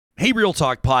Hey, Real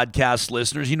Talk podcast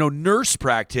listeners, nurse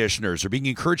practitioners are being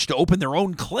encouraged to open their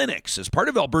own clinics as part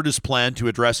of Alberta's plan to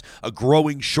address a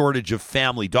growing shortage of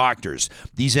family doctors.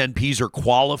 These NPs are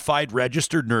qualified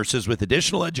registered nurses with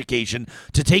additional education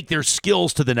to take their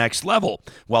skills to the next level.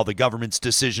 While the government's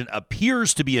decision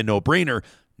appears to be a no-brainer,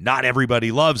 not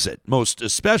everybody loves it, most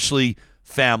especially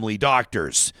family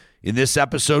doctors. In this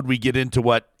episode, we get into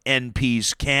what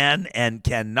NPs can and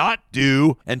cannot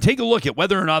do and take a look at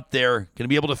whether or not they're going to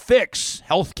be able to fix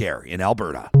healthcare in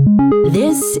Alberta.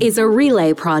 This is a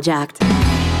Relay Project.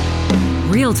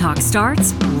 Real Talk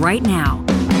starts right now.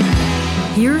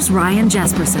 Here's Ryan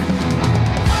Jesperson.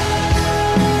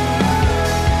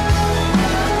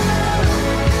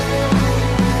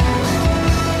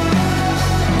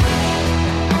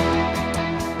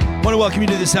 I want to welcome you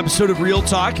to this episode of Real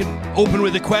Talk and open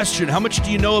with a question. How much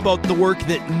do you know about the work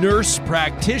that nurse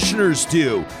practitioners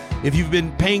do? If you've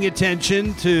been paying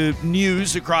attention to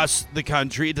news across the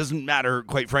country, it doesn't matter,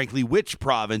 quite frankly, which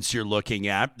province you're looking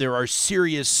at. There are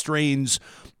serious strains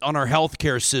on our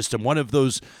healthcare system. One of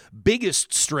those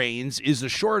biggest strains is a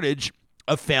shortage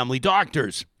of family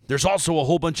doctors. There's also a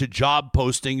whole bunch of job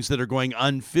postings that are going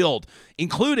unfilled,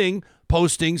 including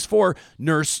postings for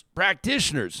nurse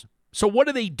practitioners. So what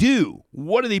do they do?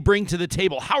 What do they bring to the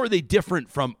table? How are they different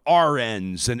from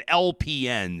RNs and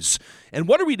LPNs? And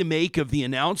what are we to make of the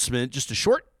announcement just a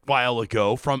short while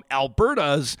ago from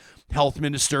Alberta's Health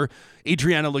Minister,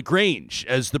 Adriana LaGrange,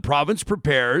 as the province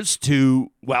prepares to,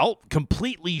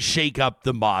 completely shake up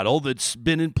the model that's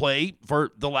been in play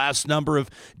for the last number of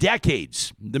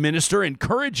decades. The minister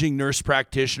encouraging nurse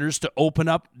practitioners to open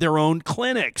up their own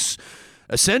clinics.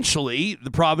 Essentially, the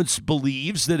province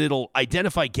believes that it'll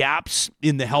identify gaps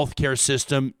in the healthcare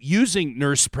system using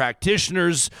nurse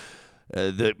practitioners.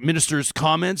 The minister's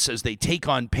comments, as they take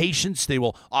on patients, they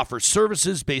will offer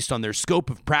services based on their scope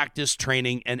of practice,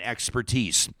 training, and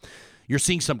expertise. You're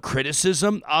seeing some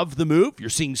criticism of the move. You're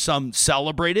seeing some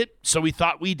celebrate it. So we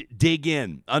thought we'd dig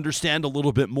in, understand a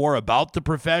little bit more about the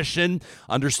profession,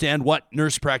 understand what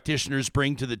nurse practitioners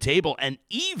bring to the table, and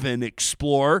even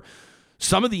explore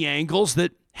some of the angles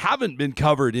that haven't been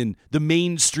covered in the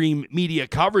mainstream media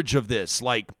coverage of this,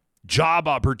 like job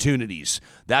opportunities.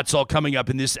 That's all coming up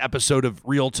in this episode of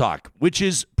Real Talk, which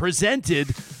is presented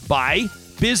by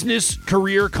Business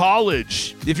Career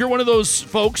College. If you're one of those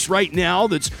folks right now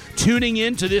that's tuning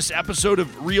in to this episode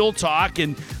of Real Talk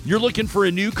and you're looking for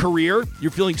a new career, you're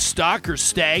feeling stuck or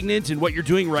stagnant in what you're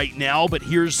doing right now, but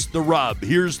here's the rub,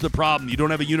 here's the problem. You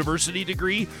don't have a university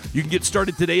degree? You can get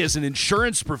started today as an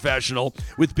insurance professional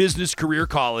with Business Career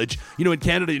College. In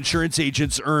Canada, insurance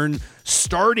agents earn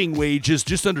starting wages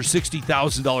just under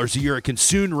 $60,000 a year. It can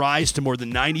soon rise to more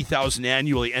than $90,000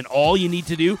 annually, and all you need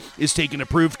to do is take an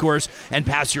approved course and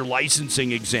pass your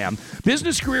licensing exam.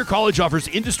 Business Career College offers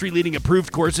industry-leading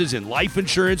approved courses in life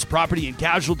insurance, property and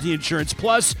casualty insurance.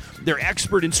 Plus, their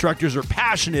expert instructors are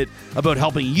passionate about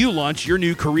helping you launch your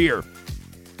new career.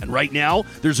 And right now,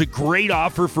 there's a great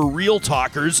offer for Real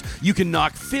Talkers. You can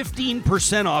knock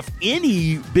 15% off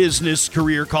any Business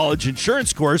Career College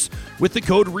insurance course with the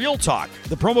code REALTALK.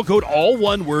 The promo code, all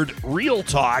one word,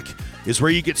 REALTALK, is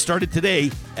where you get started today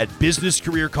at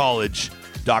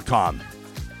businesscareercollege.com.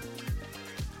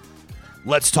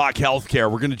 Let's talk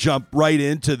healthcare. We're going to jump right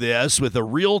into this with a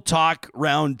Real Talk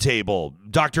roundtable.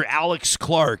 Dr. Alex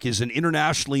Clark is an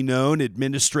internationally known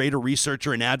administrator,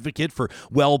 researcher, and advocate for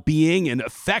well-being and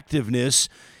effectiveness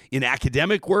in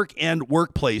academic work and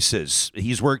workplaces.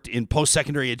 He's worked in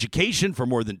post-secondary education for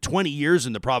more than 20 years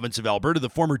in the province of Alberta, the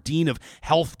former Dean of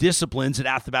Health Disciplines at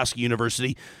Athabasca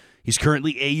University. He's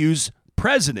currently AU's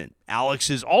president.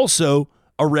 Alex is also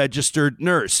a registered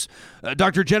nurse.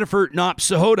 Dr. Jennifer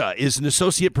Knopp-Sahota is an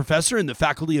associate professor in the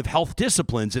Faculty of Health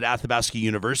Disciplines at Athabasca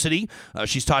University.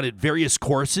 She's taught at various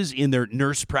courses in their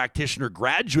nurse practitioner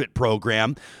graduate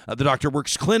program. The doctor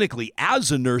works clinically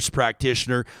as a nurse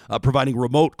practitioner, providing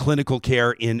remote clinical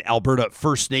care in Alberta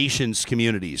First Nations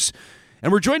communities.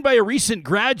 And we're joined by a recent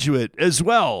graduate as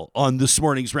well on this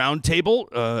morning's roundtable.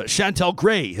 Chantel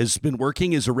Gray has been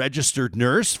working as a registered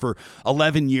nurse for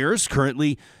 11 years,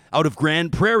 currently out of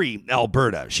Grand Prairie,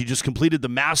 Alberta. She just completed the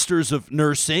Masters of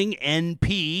Nursing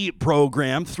NP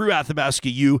program through Athabasca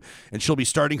U, and she'll be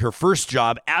starting her first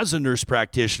job as a nurse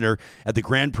practitioner at the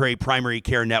Grand Prairie Primary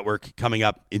Care Network coming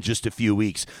up in just a few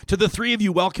weeks. To the three of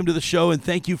you, welcome to the show, and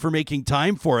thank you for making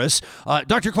time for us.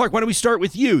 Dr. Clark, why don't we start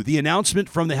with you? The announcement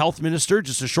from the health minister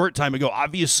just a short time ago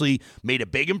obviously made a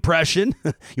big impression.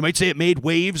 You might say it made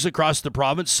waves across the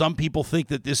province. Some people think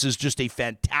that this is just a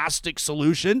fantastic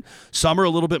solution. Some are a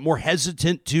little bit more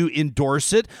hesitant to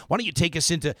endorse it. Why don't you take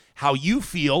us into how you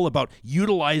feel about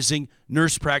utilizing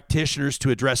nurse practitioners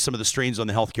to address some of the strains on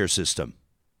the healthcare system?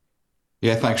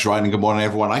 Yeah, thanks, Ryan, and good morning,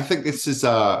 everyone. I think this is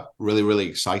really, really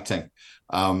exciting.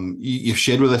 You've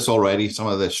shared with us already some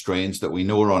of the strains that we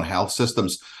know are on health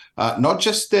systems, not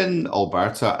just in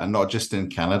Alberta and not just in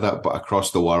Canada, but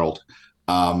across the world.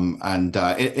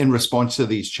 In response to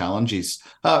these challenges,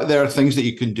 there are things that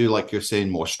you can do, like you're saying,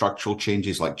 more structural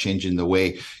changes, like changing the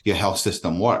way your health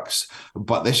system works.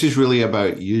 But this is really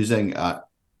about using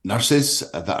nurses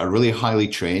that are really highly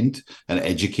trained and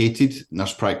educated,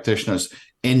 nurse practitioners,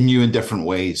 in new and different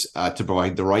ways to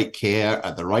provide the right care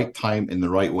at the right time in the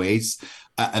right ways.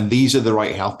 And these are the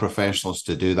right health professionals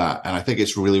to do that. And I think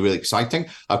it's really, really exciting.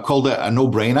 I've called it a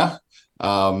no-brainer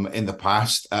in the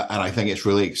past, and I think it's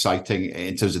really exciting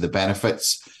in terms of the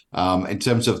benefits, in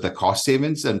terms of the cost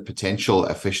savings and potential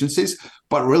efficiencies,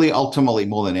 but really ultimately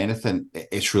more than anything,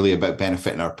 it's really about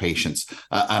benefiting our patients.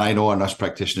 And I know our nurse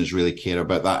practitioners really care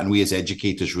about that, and we as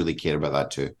educators really care about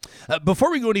that too. Before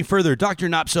we go any further, Dr.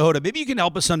 Knapp Sahota, maybe you can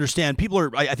help us understand. People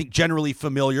are, I think, generally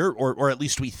familiar, or at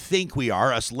least we think we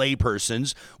are, us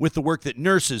laypersons, with the work that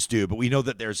nurses do. But we know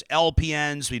that there's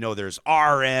LPNs, we know there's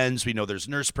RNs, we know there's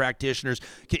nurse practitioners.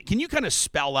 Can you kind of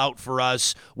spell out for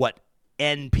us what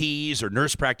NPs or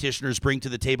nurse practitioners bring to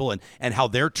the table and how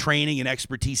their training and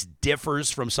expertise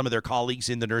differs from some of their colleagues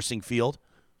in the nursing field?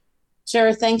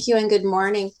 Sure. Thank you and good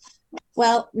morning.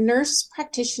 Well, nurse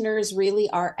practitioners really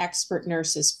are expert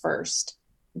nurses first.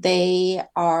 They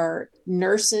are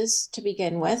nurses to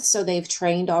begin with, so they've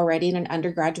trained already in an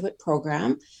undergraduate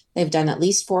program. They've done at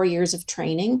least 4 years of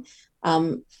training.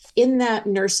 In that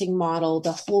nursing model,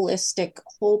 the holistic,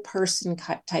 whole person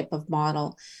type of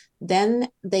model, then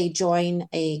they join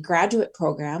a graduate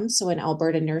program. So in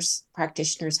Alberta, nurse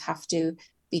practitioners have to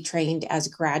be trained as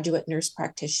graduate nurse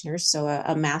practitioners, so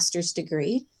a master's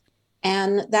degree.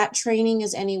 And that training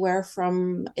is anywhere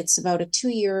from, it's about a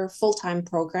 2-year full-time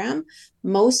program.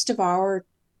 Most of our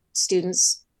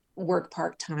students work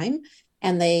part-time,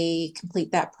 and they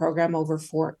complete that program over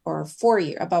 4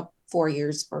 years, about 4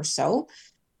 years or so.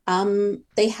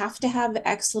 They have to have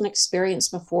excellent experience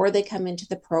before they come into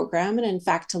the program. And in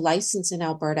fact, to license in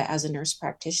Alberta as a nurse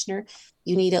practitioner,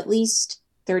 you need at least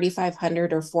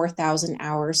 3,500 or 4,000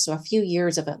 hours. So a few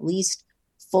years of at least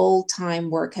full-time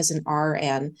work as an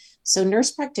RN. So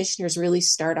nurse practitioners really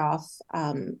start off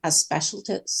as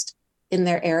specialists in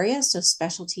their area. So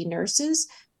specialty nurses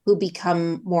who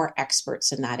become more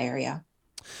experts in that area.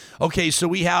 Okay, so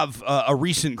we have a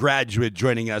recent graduate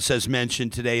joining us, as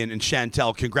mentioned today, and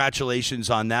Chantel,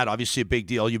 congratulations on that. Obviously a big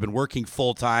deal. You've been working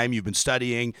full-time. You've been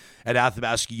studying at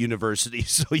Athabasca University,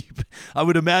 so I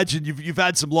would imagine you've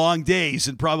had some long days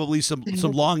and probably some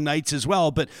long nights as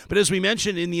well. But as we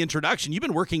mentioned in the introduction, you've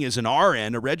been working as an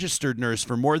RN, a registered nurse,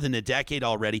 for more than a decade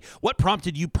already. What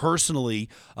prompted you personally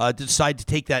to decide to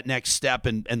take that next step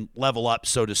and level up,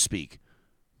 so to speak?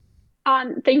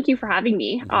 Thank you for having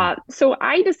me. So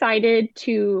I decided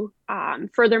to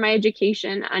further my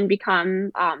education and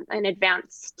become an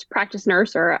advanced practice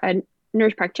nurse or a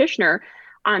nurse practitioner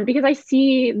because I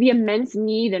see the immense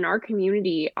need in our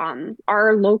community.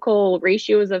 Our local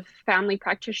ratios of family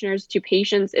practitioners to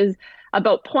patients is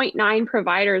about 0.9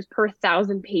 providers per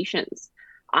 1,000 patients.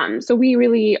 So we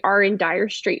really are in dire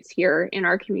straits here in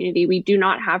our community. We do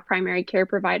not have primary care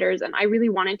providers, and I really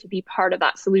wanted to be part of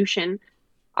that solution.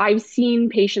 I've seen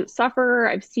patients suffer.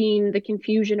 I've seen the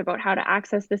confusion about how to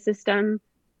access the system,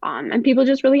 and people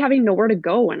just really having nowhere to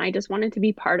go. And I just wanted to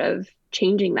be part of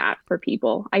changing that for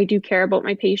people. I do care about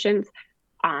my patients,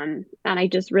 and I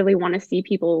just really want to see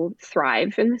people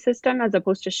thrive in the system as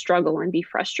opposed to struggle and be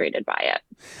frustrated by it.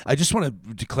 I just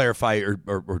want to clarify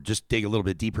or just dig a little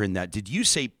bit deeper in that. Did you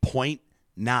say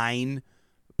 0.9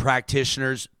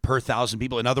 practitioners per 1,000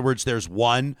 people? In other words, there's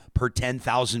one per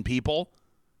 10,000 people?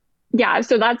 Yeah,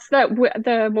 so that's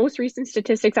the most recent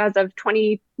statistics as of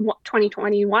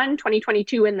 2021,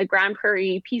 2022 in the Grand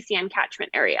Prairie PCN catchment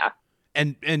area.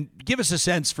 And give us a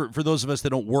sense for those of us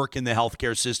that don't work in the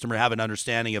healthcare system or have an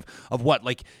understanding of what,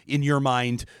 like, in your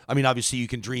mind. I mean, obviously you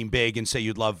can dream big and say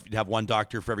you'd love to have one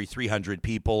doctor for every 300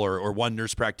 people or one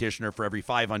nurse practitioner for every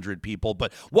 500 people.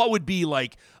 But what would be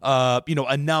like,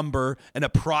 a number, an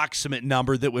approximate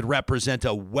number that would represent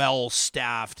a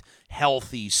well-staffed,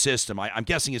 healthy system? I'm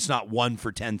guessing it's not one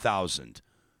for 10,000.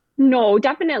 No,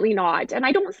 definitely not. And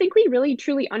I don't think we really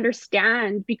truly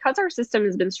understand, because our system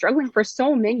has been struggling for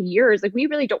so many years. Like, we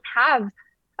really don't have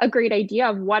a great idea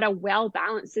of what a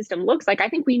well-balanced system looks like. I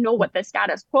think we know what the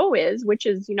status quo is, which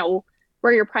is,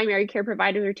 where your primary care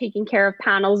providers are taking care of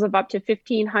panels of up to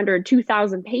 1,500,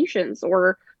 2,000 patients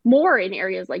or more in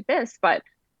areas like this. But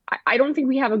I don't think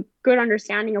we have a good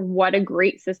understanding of what a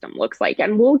great system looks like,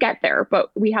 and we'll get there, but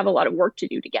we have a lot of work to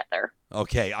do to get there.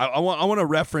 Okay, I want to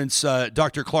reference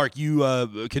Dr. Clark.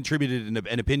 You contributed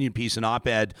an opinion piece, an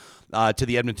op-ed to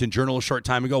the Edmonton Journal a short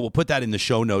time ago. We'll put that in the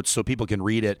show notes so people can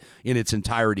read it in its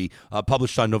entirety,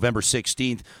 published on November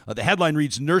 16th. The headline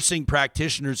reads, "Nursing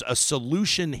Practitioners, a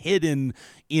Solution Hidden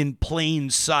in Plain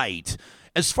Sight."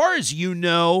 As far as you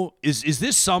know, is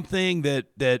this something that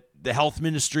the health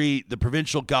ministry, the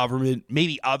provincial government,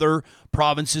 maybe other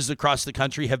provinces across the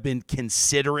country have been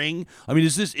considering? I mean,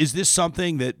 is this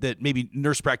something that maybe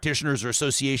nurse practitioners or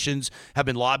associations have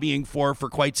been lobbying for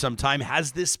quite some time?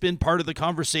 Has this been part of the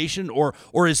conversation, or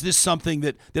is this something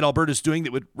that Alberta's doing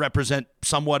that would represent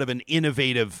somewhat of an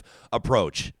innovative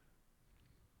approach?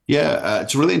 Yeah,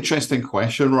 it's a really interesting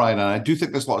question, Ryan. And I do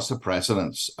think there's lots of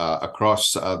precedents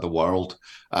across the world,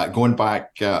 going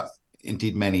back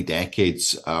indeed many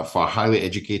decades, for highly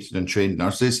educated and trained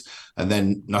nurses and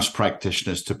then nurse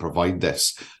practitioners to provide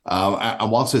this. And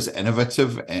whilst it's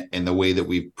innovative in the way that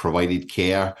we've provided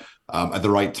care at the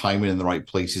right time and in the right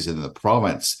places in the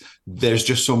province, there's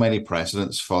just so many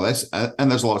precedents for this.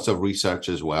 And there's lots of research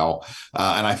as well.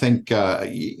 And I think,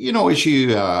 as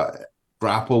you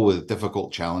grapple with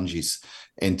difficult challenges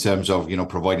in terms of,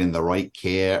 providing the right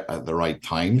care at the right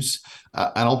times.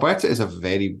 And Alberta is a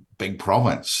very big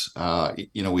province.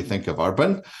 We think of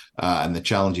urban and the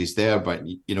challenges there, but,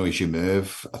 as you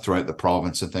move throughout the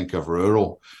province and think of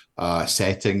rural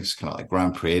settings, kind of like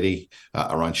Grand Prairie,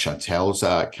 around Chantel's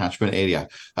catchment area,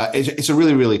 it's a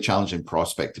really, really challenging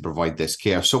prospect to provide this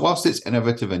care. So whilst it's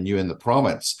innovative and new in the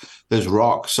province, there's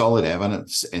rock solid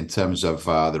evidence in terms of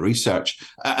the research,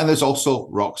 and there's also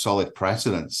rock solid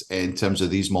precedents in terms of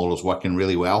these models working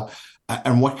really well,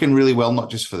 and working really well,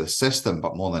 not just for the system,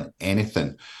 but more than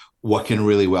anything, working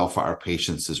really well for our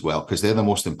patients as well, because they're the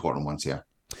most important ones here.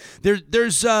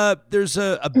 There's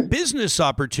a business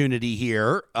opportunity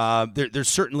here. There's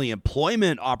certainly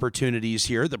employment opportunities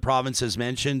here. The province, as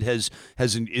mentioned, is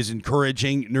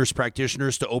encouraging nurse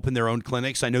practitioners to open their own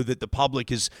clinics. I know that the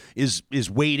public is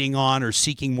waiting on or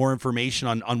seeking more information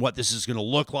on what this is going to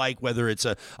look like, whether it's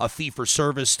a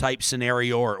fee-for-service type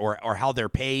scenario or how they're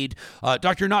paid.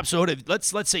 Dr. Knopp,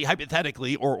 let's say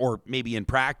hypothetically or maybe in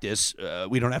practice,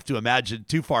 we don't have to imagine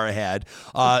too far ahead.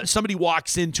 Somebody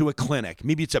walks into a clinic.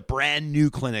 Maybe it's a brand new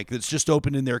clinic that's just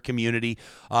opened in their community.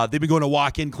 They've been going to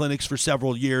walk-in clinics for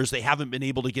several years. They haven't been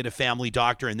able to get a family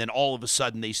doctor, and then all of a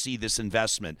sudden they see this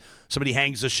investment. Somebody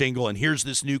hangs a shingle, and here's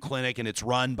this new clinic, and it's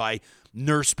run by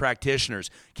nurse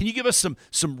practitioners. Can you give us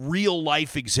some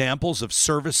real-life examples of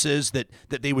services that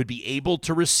they would be able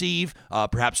to receive,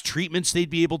 perhaps treatments they'd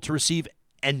be able to receive,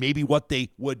 and maybe what they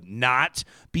would not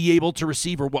be able to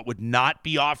receive or what would not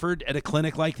be offered at a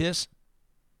clinic like this?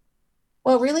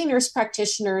 Well, really, nurse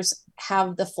practitioners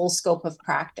have the full scope of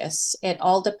practice. It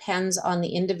all depends on the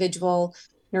individual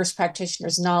nurse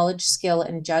practitioner's knowledge, skill,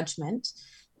 and judgment.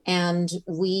 And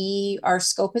our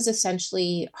scope is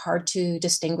essentially hard to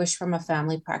distinguish from a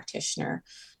family practitioner.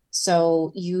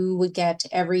 So you would get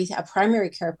a primary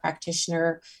care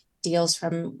practitioner deals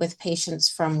with patients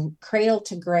from cradle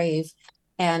to grave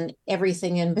and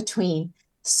everything in between.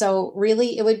 So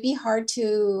really, it would be hard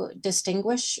to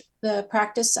distinguish the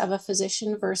practice of a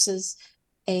physician versus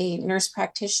a nurse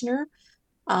practitioner.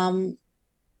 And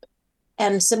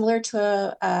similar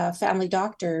to a family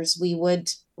doctors, we would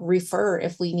refer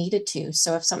if we needed to.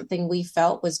 So if something we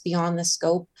felt was beyond the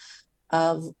scope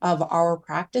of our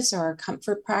practice or our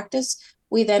comfort practice,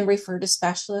 we then refer to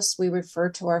specialists. We refer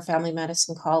to our family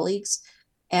medicine colleagues.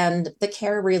 And the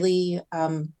care really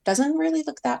doesn't really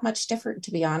look that much different,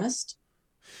 to be honest.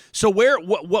 So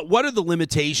what are the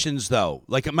limitations though?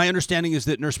 Like my understanding is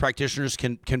that nurse practitioners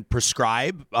can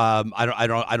prescribe. I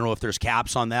don't know if there's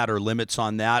caps on that or limits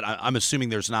on that. I'm assuming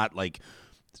there's not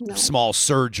small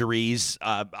surgeries,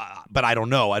 but I don't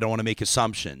know. I don't want to make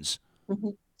assumptions.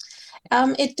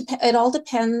 Mm-hmm. It all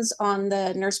depends on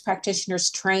the nurse practitioner's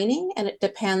training, and it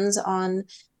depends on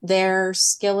their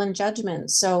skill and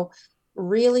judgment. So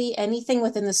really anything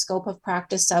within the scope of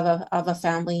practice of a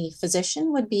family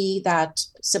physician would be that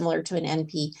similar to an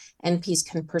NP. NPs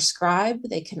can prescribe,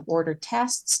 they can order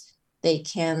tests, they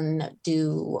can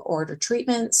order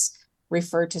treatments,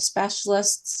 refer to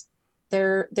specialists.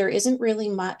 There isn't really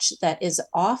much that is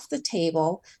off the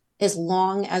table as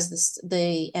long as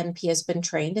the NP has been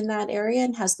trained in that area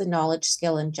and has the knowledge,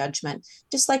 skill, and judgment,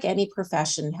 just like any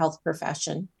profession, health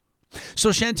profession. So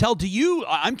Chantel,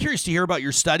 I'm curious to hear about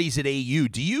your studies at AU.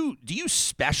 Do you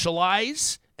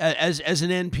specialize as an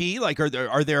NP? Like,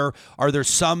 are there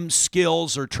some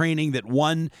skills or training that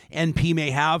one NP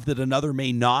may have that another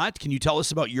may not? Can you tell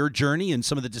us about your journey and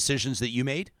some of the decisions that you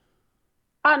made?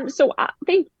 So I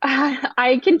think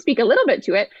I can speak a little bit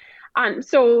to it.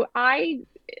 So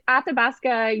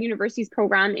Athabasca University's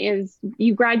program is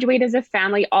you graduate as a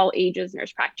family all ages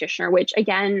nurse practitioner, which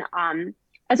again,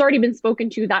 has already been spoken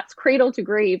to. That's cradle to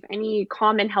grave, any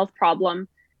common health problem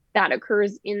that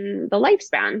occurs in the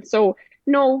lifespan. So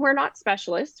no, we're not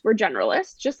specialists, we're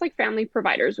generalists, just like family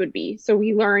providers would be. So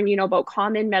we learn, about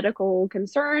common medical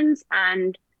concerns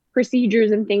and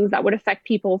procedures and things that would affect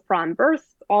people from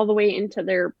birth all the way into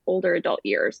their older adult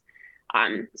years.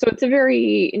 So it's a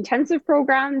very intensive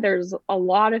program. There's a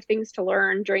lot of things to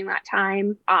learn during that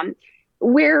time.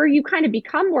 Where you kind of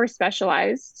become more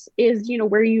specialized is,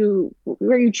 where you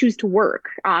choose to work,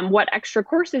 what extra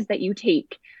courses that you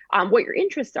take, what your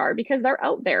interests are, because they're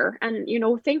out there. And,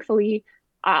 thankfully,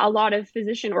 a lot of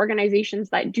physician organizations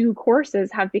that do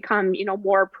courses have become,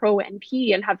 more pro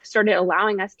NP and have started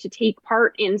allowing us to take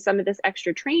part in some of this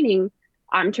extra training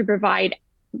to provide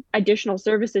additional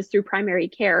services through primary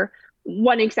care.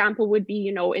 One example would be,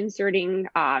 inserting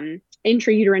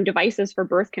intrauterine devices for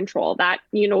birth control. That,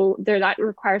 that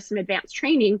requires some advanced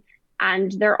training.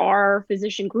 And there are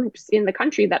physician groups in the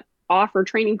country that offer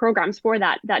training programs for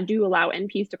that do allow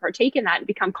NPs to partake in that and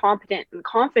become competent and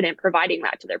confident providing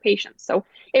that to their patients. So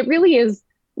it really is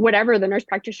whatever the nurse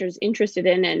practitioner is interested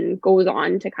in and goes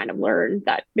on to kind of learn,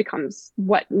 that becomes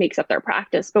what makes up their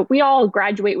practice. But we all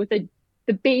graduate with the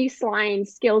baseline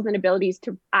skills and abilities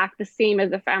to act the same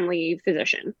as a family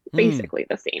physician, basically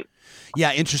the same.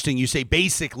 Yeah, interesting. You say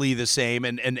basically the same.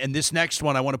 And this next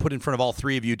one I want to put in front of all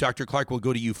three of you. Dr. Clark, will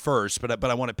go to you first, but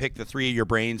I want to pick the three of your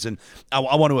brains. And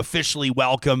I want to officially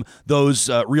welcome those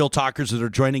Real Talkers that are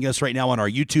joining us right now on our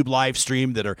YouTube live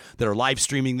stream, that are live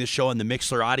streaming this show on the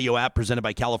Mixler audio app presented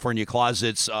by California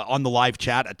Closets. On the live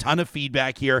chat, a ton of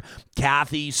feedback here.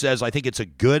 Kathy says, I think it's a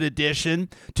good addition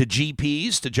to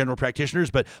GPs, to general practitioners,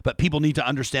 but people need to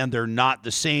understand they're not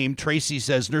the same. Tracy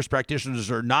says nurse practitioners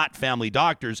are not family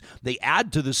doctors. They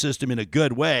add to the system in a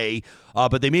good way,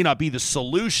 but they may not be the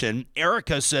solution.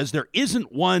 Erica says there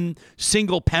isn't one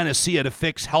single panacea to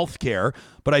fix healthcare,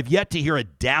 but I've yet to hear a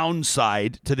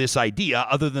downside to this idea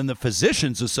other than the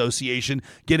Physicians Association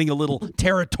getting a little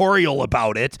territorial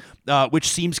about it, which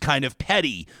seems kind of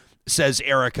petty, says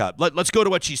Erica. Let's go to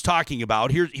what she's talking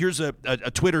about. Here's a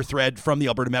Twitter thread from the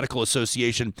Alberta Medical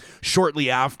Association shortly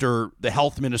after the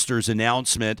health minister's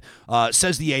announcement.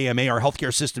 Says the AMA, our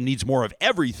healthcare system needs more of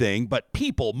everything, but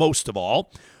people most of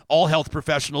all. All health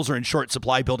professionals are in short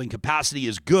supply. Building capacity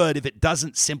is good if it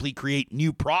doesn't simply create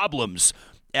new problems,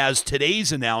 as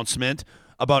today's announcement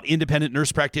about independent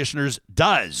nurse practitioners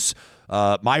does.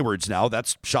 My words now,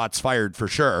 that's shots fired for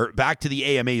sure. Back to the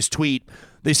AMA's tweet.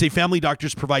 They say family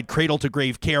doctors provide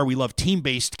cradle-to-grave care. We love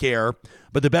team-based care,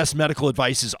 but the best medical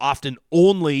advice is often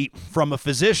only from a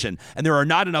physician. And there are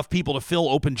not enough people to fill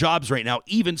open jobs right now.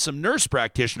 Even some nurse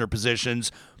practitioner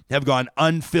positions have gone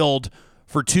unfilled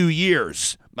for 2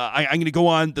 years. I'm going to go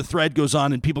on. The thread goes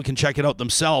on, and people can check it out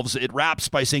themselves. It wraps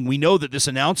by saying, we know that this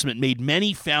announcement made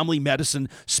many family medicine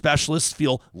specialists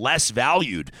feel less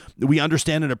valued. We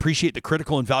understand and appreciate the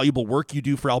critical and valuable work you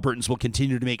do for Albertans. We'll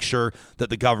continue to make sure that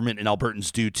the government and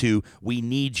Albertans do too. We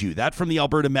need you. That from the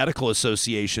Alberta Medical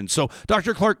Association. So,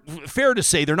 Dr. Clark, fair to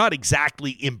say they're not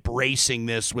exactly embracing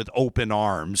this with open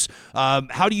arms.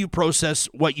 How do you process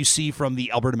what you see from the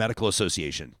Alberta Medical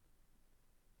Association?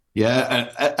 Yeah,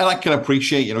 and I can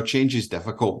appreciate, change is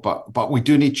difficult, but we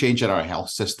do need change in our health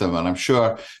system. And I'm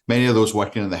sure many of those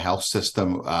working in the health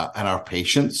system and our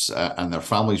patients and their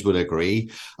families would agree.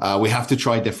 We have to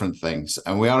try different things.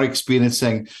 And we are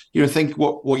experiencing, think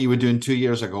what you were doing 2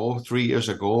 years ago, 3 years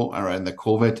ago around the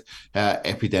COVID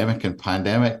epidemic and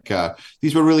pandemic.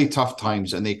 These were really tough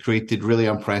times, and they created really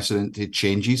unprecedented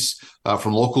changes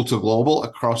from local to global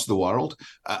across the world.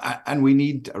 And we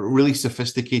need really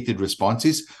sophisticated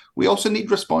responses. We also need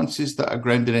responses that are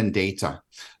grounded in data.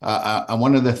 And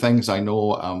one of the things I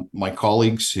know my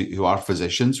colleagues who are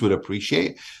physicians would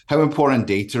appreciate how important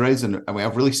data is. And we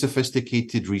have really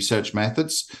sophisticated research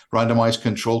methods, randomized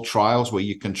controlled trials where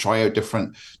you can try out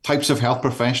different types of health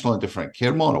professional and different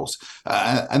care models.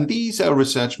 And these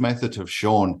research methods have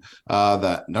shown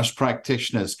that nurse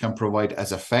practitioners can provide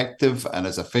as effective and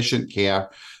as efficient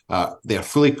care. They're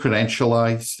fully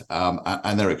credentialized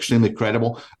and they're extremely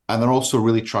credible, and they're also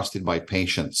really trusted by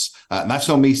patients. And that's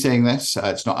not me saying this.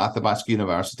 It's not Athabasca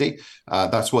University.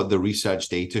 That's what the research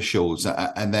data shows.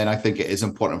 And then I think it is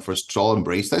important for us to all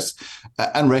embrace this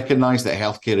and recognize that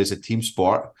healthcare is a team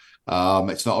sport.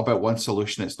 It's not about one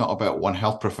solution. It's not about one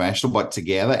health professional, but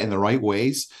together in the right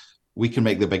ways, we can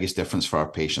make the biggest difference for our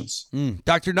patients.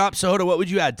 Dr. Knopp-Sahota, what would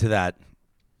you add to that?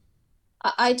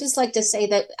 I just like to say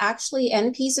that actually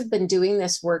NPs have been doing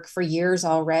this work for years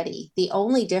already. The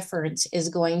only difference is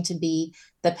going to be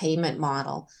the payment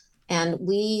model. And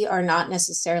we are not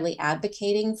necessarily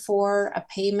advocating for a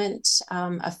payment,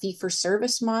 a fee for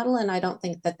service model. And I don't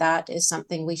think that that is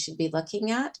something we should be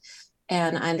looking at.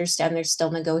 And I understand they're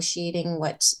still negotiating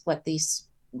what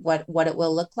it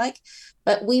will look like,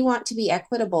 but we want to be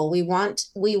equitable. We want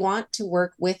to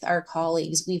work with our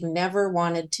colleagues. We've never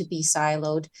wanted to be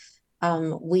siloed.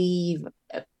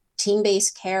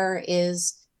 Team-based care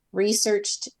is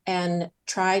researched and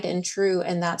tried and true,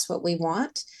 and that's what we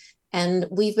want. And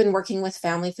we've been working with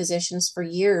family physicians for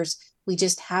years. We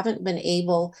just haven't been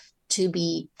able to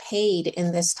be paid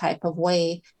in this type of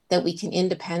way that we can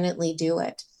independently do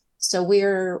it. So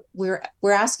we're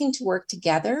asking to work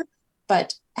together,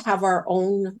 but have our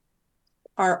own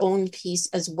piece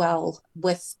as well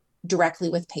directly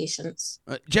with patients.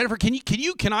 Jennifer,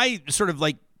 can I sort of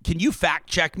like, can you fact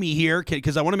check me here?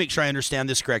 Because I want to make sure I understand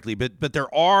this correctly. But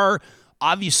there are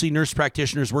obviously nurse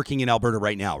practitioners working in Alberta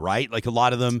right now, right? Like a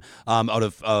lot of them out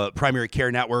of primary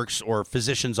care networks or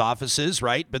physicians' offices,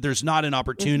 right? But there's not an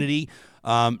opportunity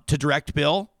to direct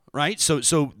bill, right? So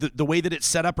the way that it's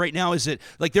set up right now is that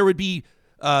like there would be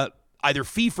either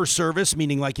fee for service,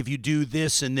 meaning like if you do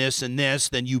this and this and this,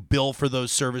 then you bill for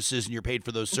those services and you're paid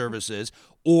for those services,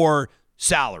 or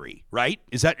salary, right?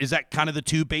 Is that kind of the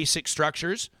two basic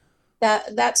structures?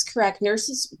 That's correct.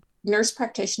 Nurse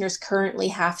practitioners currently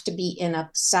have to be in a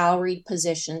salaried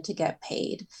position to get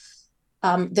paid.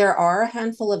 There are a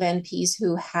handful of NPs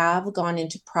who have gone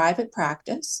into private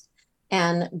practice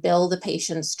and bill the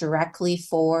patients directly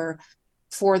for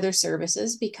their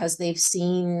services because they've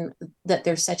seen that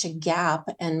there's such a gap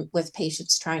and with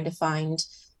patients trying to find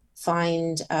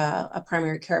a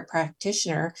primary care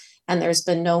practitioner, and there's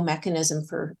been no mechanism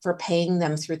for paying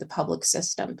them through the public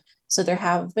system. So there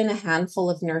have been a handful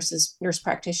of nurse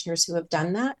practitioners who have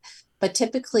done that, but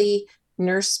typically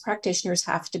nurse practitioners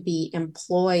have to be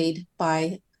employed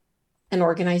by an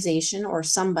organization or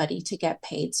somebody to get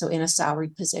paid, so in a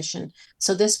salaried position.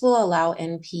 So this will allow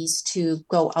NPs to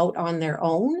go out on their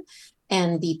own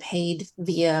and be paid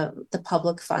via the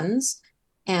public funds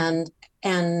and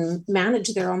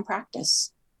manage their own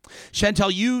practice.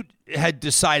 Chantal, you had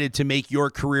decided to make your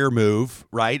career move,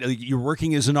 right? You're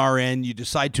working as an RN, you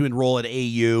decide to enroll at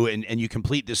AU and you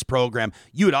complete this program.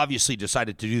 You had obviously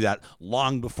decided to do that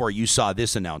long before you saw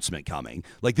this announcement coming.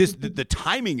 Like this, the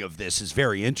timing of this is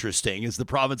very interesting as the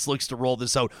province looks to roll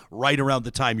this out right around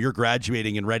the time you're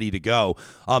graduating and ready to go.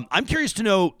 I'm curious to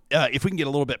know if we can get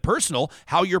a little bit personal,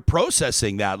 how you're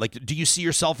processing that. Like, do you see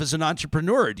yourself as an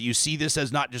entrepreneur? Do you see this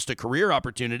as not just a career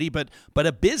opportunity, but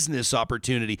a business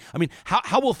opportunity? I mean,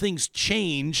 how will things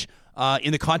change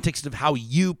in the context of how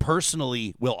you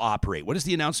personally will operate? What does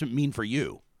the announcement mean for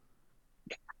you?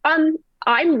 I'm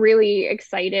really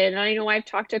excited. And I know I've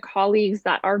talked to colleagues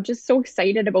that are just so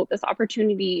excited about this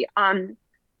opportunity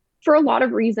for a lot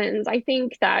of reasons. I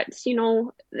think that,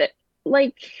 that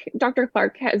like Dr.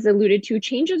 Clark has alluded to,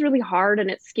 change is really hard and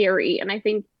it's scary. And I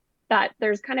think that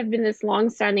there's kind of been this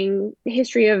longstanding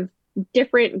history of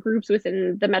different groups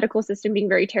within the medical system being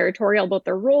very territorial about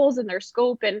their roles and their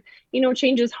scope, and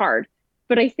change is hard.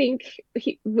 But I think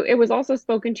it was also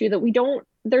spoken to that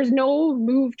there's no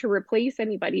move to replace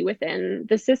anybody within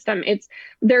the system.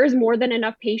 There's more than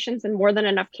enough patients and more than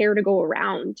enough care to go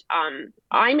around.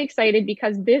 I'm excited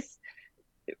because this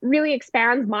really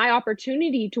expands my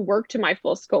opportunity to work to my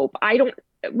full scope.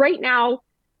 Right now,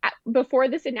 before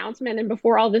this announcement and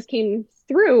before all this came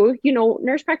through,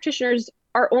 nurse practitioners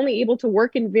are only able to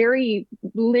work in very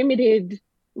limited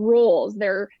roles.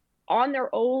 They're on their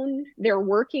own. They're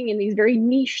working in these very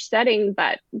niche settings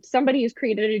that somebody has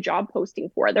created a job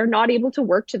posting for. They're not able to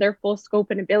work to their full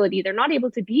scope and ability. They're not able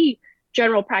to be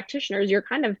general practitioners. You're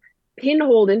kind of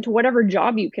pinholed into whatever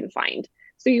job you can find.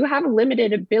 So you have a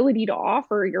limited ability to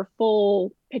offer your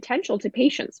full potential to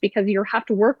patients because you have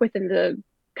to work within the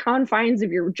confines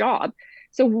of your job.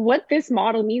 So what this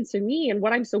model means to me and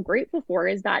what I'm so grateful for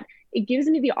is that it gives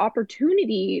me the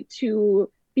opportunity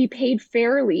to be paid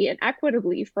fairly and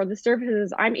equitably for the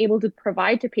services I'm able to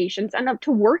provide to patients and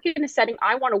to work in a setting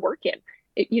I want to work in.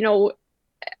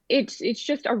 It's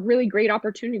just a really great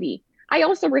opportunity. I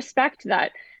also respect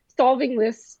that solving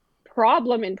this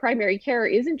problem in primary care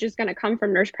isn't just going to come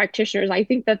from nurse practitioners. I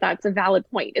think that that's a valid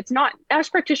point. It's not, nurse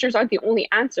practitioners aren't the only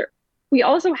answer. We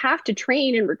also have to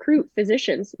train and recruit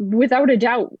physicians, without a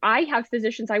doubt. I have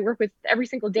physicians I work with every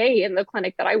single day in the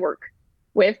clinic that I work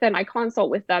with, and I consult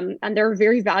with them, and they're a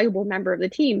very valuable member of the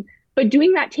team. But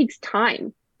doing that takes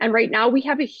time. And right now we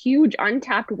have a huge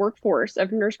untapped workforce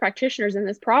of nurse practitioners in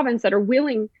this province that are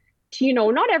willing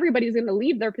not everybody's going to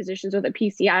leave their positions with a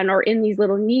PCN or in these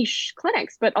little niche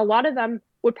clinics, but a lot of them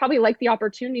would probably like the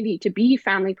opportunity to be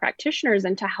family practitioners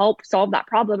and to help solve that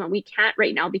problem. And we can't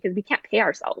right now because we can't pay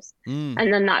ourselves. And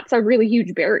then that's a really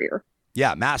huge barrier.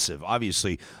 Yeah, massive,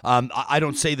 obviously. I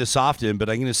don't say this often, but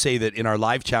I'm going to say that in our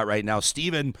live chat right now,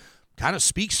 Stephen kind of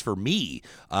speaks for me.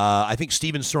 I think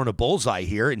Stephen's thrown a bullseye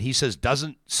here, and he says,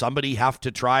 doesn't somebody have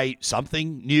to try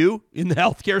something new in the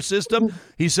healthcare system?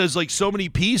 He says, like, so many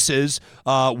pieces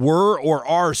were or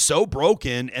are so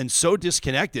broken and so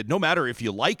disconnected, no matter if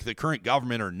you like the current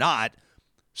government or not,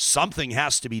 something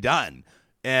has to be done.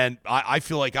 And I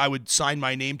feel like I would sign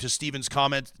my name to Stephen's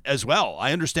comment as well.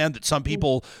 I understand that some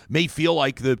people may feel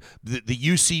like the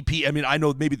UCP. I mean, I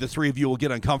know maybe the three of you will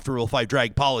get uncomfortable if I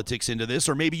drag politics into this,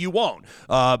 or maybe you won't.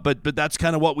 But that's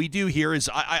kind of what we do here.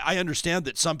 Is I understand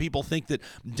that some people think that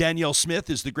Danielle Smith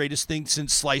is the greatest thing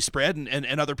since sliced bread,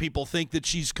 and other people think that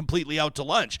she's completely out to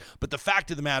lunch. But the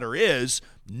fact of the matter is,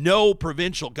 no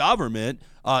provincial government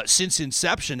since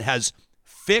inception has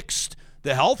fixed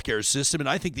the healthcare system, and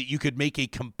I think that you could make a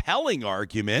compelling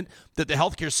argument that the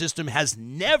healthcare system has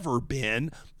never been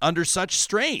under such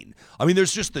strain. I mean,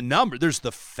 there's just the number, there's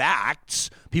the facts.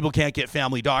 People can't get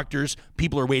family doctors.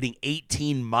 People are waiting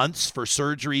 18 months for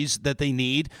surgeries that they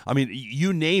need. I mean,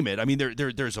 you name it. I mean,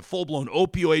 there's a full-blown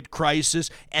opioid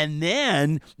crisis, and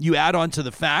then you add on to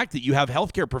the fact that you have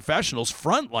healthcare professionals,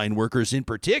 frontline workers in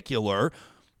particular,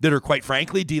 that are, quite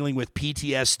frankly, dealing with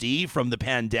PTSD from the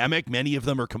pandemic. Many of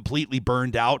them are completely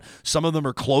burned out. Some of them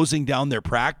are closing down their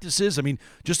practices. I mean,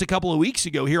 just a couple of weeks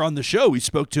ago here on the show, we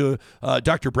spoke to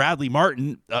Dr. Bradley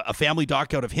Martin, a family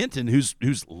doc out of Hinton,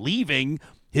 who's leaving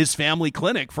his family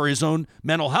clinic for his own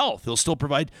mental health. He'll still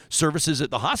provide services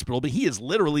at the hospital, but he is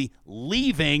literally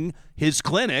leaving his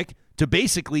clinic to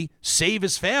basically save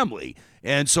his family.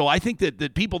 And so I think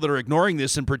that people that are ignoring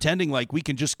this and pretending like we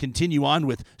can just continue on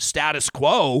with status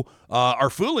quo are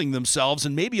fooling themselves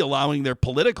and maybe allowing their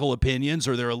political opinions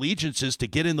or their allegiances to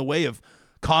get in the way of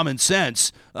common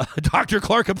sense. Dr.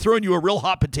 Clark, I'm throwing you a real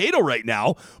hot potato right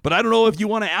now, but I don't know if you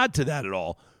want to add to that at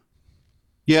all.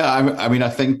 Yeah, I mean, I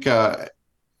think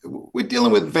we're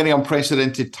dealing with very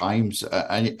unprecedented times,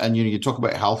 and you talk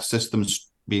about health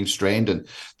systems being strained, and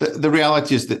the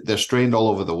reality is that they're strained all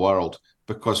over the world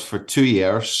because for 2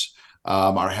 years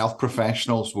our health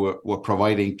professionals were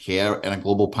providing care in a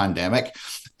global pandemic,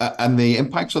 and the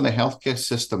impacts on the healthcare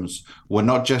systems were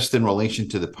not just in relation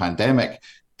to the pandemic.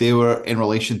 They were in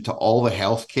relation to all the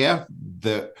healthcare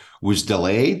that was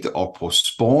delayed or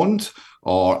postponed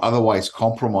or otherwise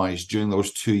compromised during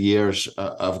those 2 years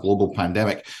of global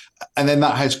pandemic. And then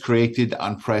that has created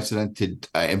unprecedented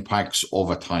impacts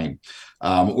over time,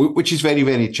 which is very,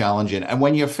 very challenging. And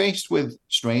when you're faced with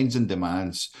strains and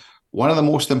demands, one of the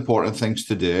most important things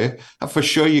to do, and for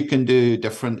sure you can do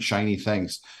different shiny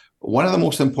things, one of the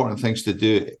most important things to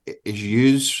do is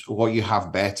use what you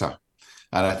have better.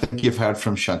 And I think you've heard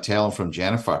from Chantel and from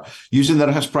Jennifer, using the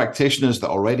nurse practitioners that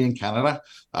are already in Canada.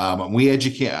 And we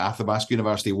educate at Athabasca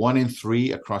University 1 in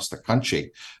 3 across the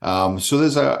country. So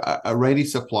there's a ready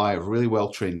supply of really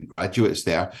well-trained graduates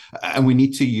there, and we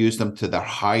need to use them to their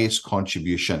highest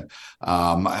contribution.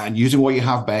 And using what you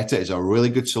have better is a really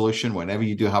good solution whenever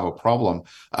you do have a problem.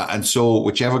 And so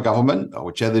whichever government or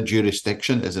whichever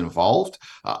jurisdiction is involved,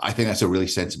 I think that's a really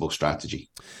sensible strategy.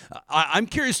 I'm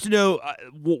curious to know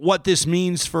what this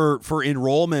means for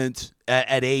enrollment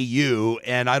at AU,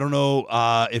 and I don't know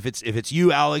if it's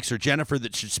you, Alex, or Jennifer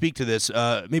that should speak to this.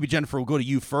 Maybe Jennifer, will go to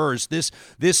you first.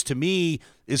 This to me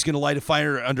is going to light a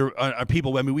fire under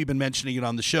people. I mean, we've been mentioning it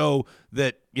on the show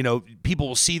that people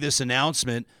will see this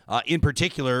announcement. In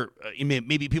particular,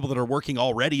 maybe people that are working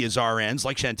already as RNs,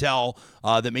 like Chantel,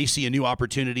 that may see a new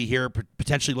opportunity here,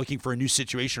 potentially looking for a new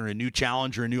situation or a new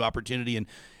challenge or a new opportunity,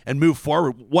 and move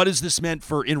forward. What has this meant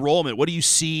for enrollment? What do you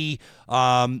see,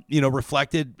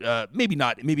 reflected? Maybe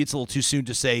not. Maybe it's a little too soon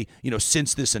to say,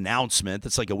 since this announcement,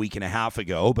 that's like a week and a half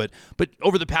ago. But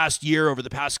over the past year, over the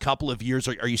past couple of years,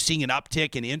 are you seeing an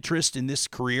uptick in interest in this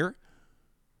career?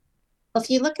 Well, if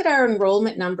you look at our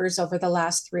enrollment numbers over the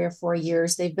last 3 or 4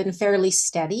 years, they've been fairly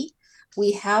steady.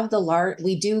 We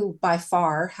do by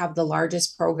far have the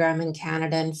largest program in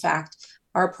Canada. In fact,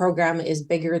 our program is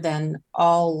bigger than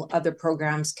all other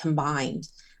programs combined.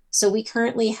 So we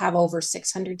currently have over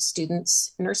 600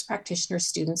 students, nurse practitioner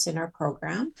students in our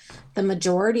program. The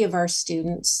majority of our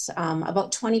students,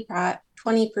 about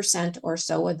 20% or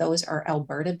so of those are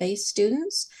Alberta-based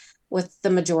students, with the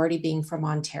majority being from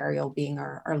Ontario being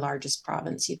our largest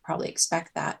province. You'd probably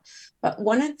expect that. But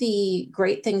one of the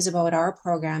great things about our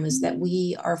program is that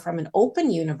we are from an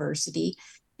open university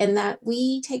and that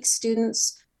we take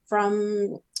students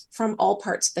from from all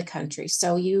parts of the country.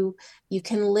 So you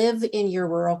can live in your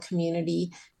rural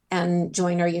community and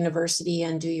join our university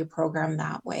and do your program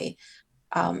that way.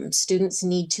 Students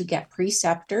need to get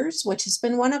preceptors, which has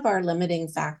been one of our limiting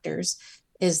factors,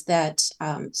 is that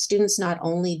students not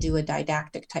only do a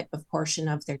didactic type of portion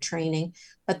of their training,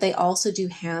 but they also do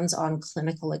hands-on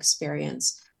clinical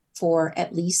experience for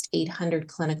at least 800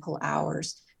 clinical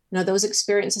hours. Now, those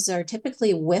experiences are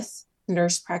typically with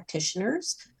nurse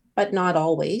practitioners, but not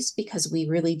always, because we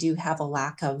really do have a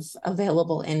lack of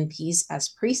available NPs as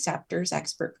preceptors,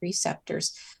 expert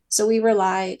preceptors. So we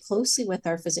rely closely with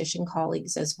our physician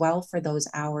colleagues as well for those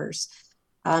hours.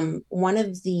 One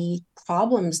of the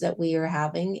problems that we are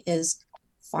having is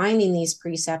finding these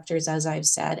preceptors, as I've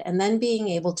said, and then being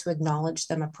able to acknowledge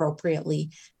them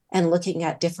appropriately and looking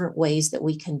at different ways that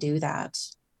we can do that.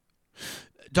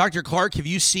 Dr. Clark, have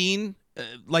you seen,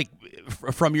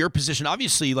 from your position,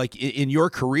 obviously, like in your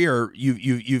career,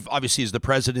 you've obviously, as the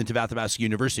president of Athabasca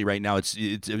University right now, it's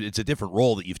a different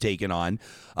role that you've taken on.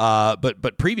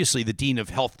 But previously, the dean of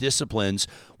health disciplines.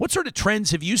 What sort of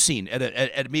trends have you seen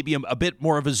at maybe a bit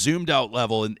more of a zoomed out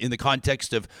level in the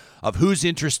context of who's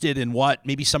interested in what?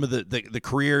 Maybe some of the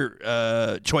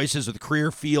career choices or the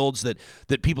career fields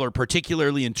that people are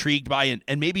particularly intrigued by,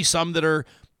 and maybe some that are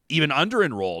even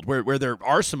under-enrolled, where there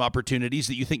are some opportunities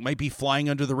that you think might be flying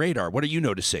under the radar. What are you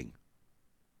noticing?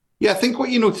 Yeah, I think what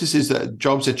you notice is that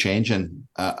jobs are changing.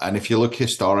 And if you look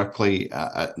historically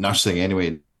at nursing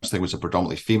anyway, nursing was a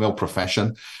predominantly female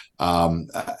profession. And,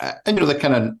 the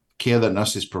kind of care that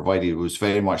nurses provided was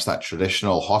very much that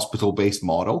traditional hospital-based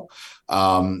model.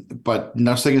 But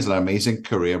nursing is an amazing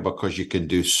career because you can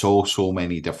do so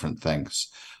many different things.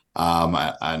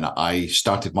 And I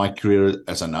started my career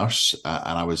as a nurse,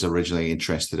 and I was originally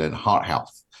interested in heart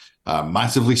health.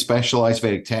 Massively specialized,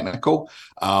 very technical.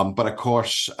 But of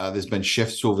course, there's been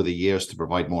shifts over the years to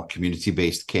provide more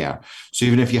community-based care. So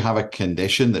even if you have a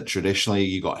condition that traditionally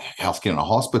you got healthcare in a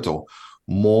hospital,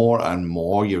 more and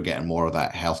more you're getting more of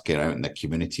that healthcare out in the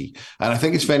community. And I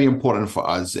think it's very important for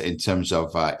us in terms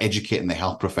of educating the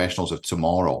health professionals of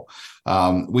tomorrow.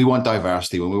 We want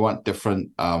diversity. When we want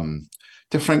different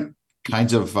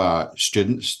kinds of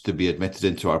students to be admitted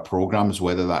into our programs,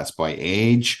 whether that's by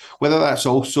age, whether that's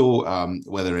also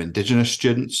whether Indigenous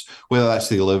students, whether that's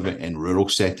they live in rural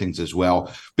settings as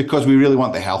well, because we really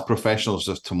want the health professionals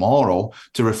of tomorrow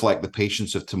to reflect the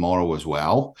patients of tomorrow as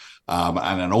well.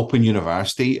 And an open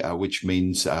university, which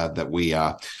means that we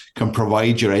can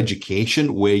provide your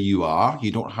education where you are.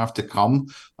 You don't have to come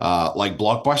like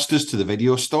Blockbusters to the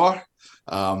video store.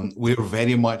 We're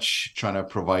very much trying to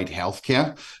provide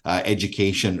healthcare,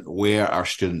 education where our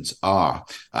students are.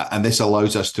 And this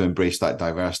allows us to embrace that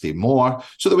diversity more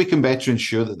so that we can better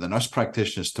ensure that the nurse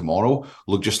practitioners tomorrow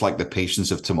look just like the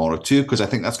patients of tomorrow too, because I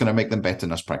think that's going to make them better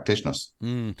nurse practitioners.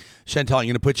 Chantal, I'm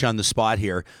going to put you on the spot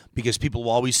here because people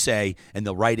will always say, and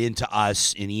they'll write into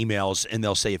us in emails, and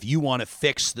they'll say, if you want to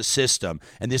fix the system,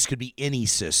 and this could be any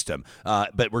system,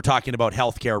 but we're talking about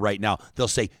healthcare right now, they'll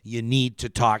say, you need to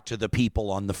talk to the people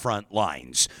on the front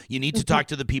lines. You need to talk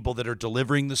to the people that are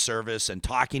delivering the service and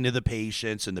talking to the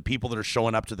patients and the people that are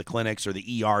showing up to the clinics or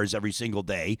the ERs every single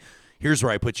day. Here's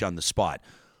where I put you on the spot.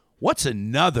 What's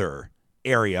another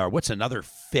area, or what's another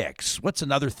fix? What's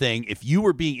another thing if you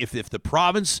were being, if the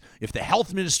province, if the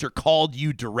health minister called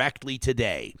you directly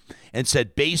today and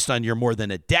said, based on your more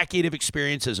than a decade of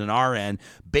experience as an RN,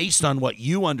 based on what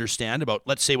you understand about,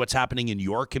 let's say, what's happening in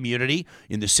your community,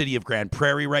 in the city of Grand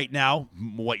Prairie right now,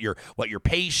 what your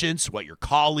patients, what your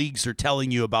colleagues are telling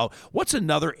you about, what's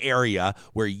another area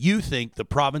where you think the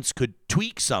province could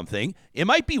tweak something? It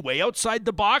might be way outside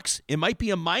the box. It might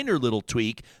be a minor little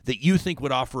tweak that you think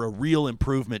would offer a real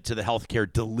improvement to the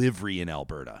healthcare delivery in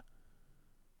Alberta.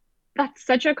 That's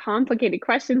such a complicated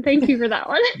question. Thank you for that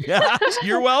one. Yeah,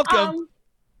 you're welcome.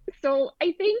 So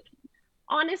I think,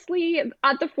 honestly,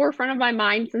 at the forefront of my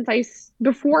mind,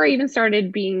 before I even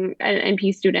started being an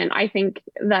NP student, I think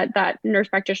that nurse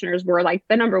practitioners were like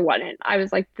the number one. And I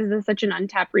was like, this is such an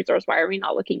untapped resource. Why are we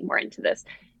not looking more into this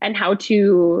and how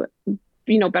to,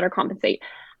 better compensate?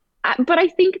 But I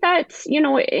think that,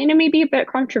 and it may be a bit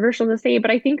controversial to say,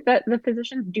 but I think that the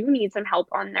physicians do need some help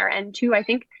on their end too. I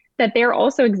think that they're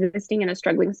also existing in a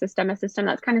struggling system, a system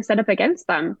that's kind of set up against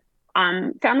them.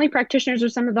 Family practitioners are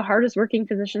some of the hardest working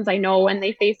physicians I know, and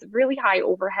they face really high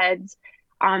overheads,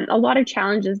 a lot of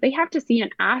challenges. They have to see an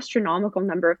astronomical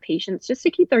number of patients just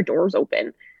to keep their doors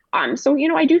open. So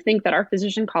I do think that our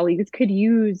physician colleagues could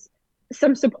use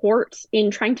some support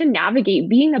in trying to navigate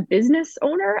being a business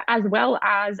owner as well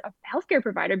as a healthcare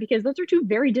provider, because those are two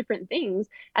very different things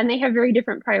and they have very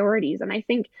different priorities. And I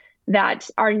think that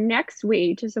our next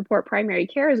way to support primary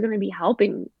care is going to be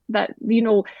helping that,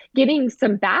 getting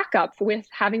some backup with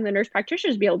having the nurse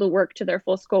practitioners be able to work to their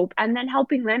full scope, and then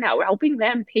helping them out, helping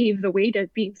them pave the way to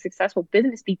being successful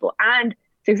business people and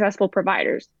successful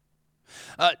providers.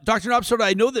 Dr. Knobsdorff,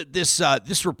 I know that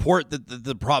this report that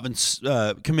the province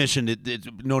commissioned, it's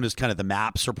known as kind of the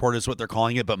MAPS report is what they're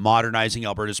calling it, but Modernizing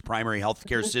Alberta's Primary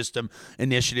Healthcare System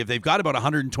Initiative. They've got about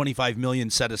 $125 million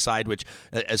set aside, which,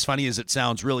 as funny as it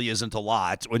sounds, really isn't a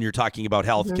lot when you're talking about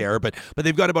healthcare. But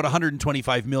they've got about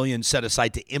 $125 million set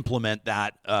aside to implement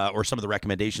that or some of the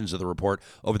recommendations of the report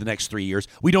over the next 3 years.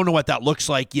 We don't know what that looks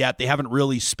like yet. They haven't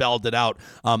really spelled it out.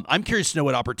 I'm curious to know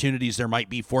what opportunities there might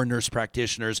be for nurse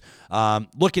practitioners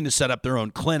looking to set up their own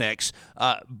clinics.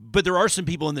 But there are some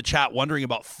people in the chat wondering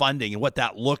about funding and what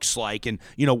that looks like. And,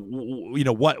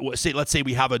 let's say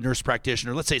we have a nurse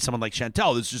practitioner, let's say someone like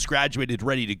Chantel that's just graduated,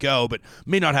 ready to go, but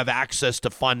may not have access to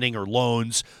funding or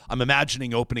loans. I'm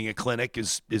imagining opening a clinic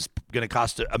is going to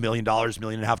cost $1 million, $1.5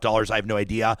 million. I have no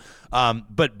idea.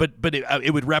 But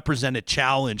it would represent a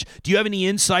challenge. Do you have any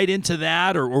insight into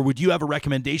that, or would you have a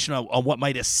recommendation on what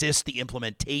might assist the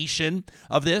implementation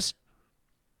of this?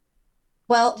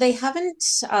 Well, they haven't.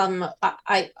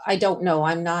 I don't know.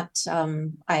 I'm not.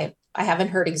 I haven't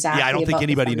heard exactly. Yeah, I don't think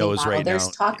anybody knows model. right There's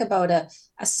now. talk about a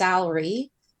salary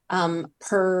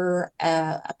per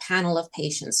a panel of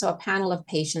patients. So a panel of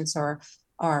patients are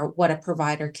what a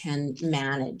provider can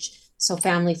manage. So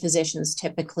family physicians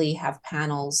typically have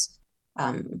panels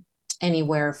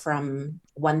anywhere from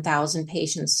 1,000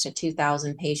 patients to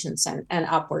 2,000 patients and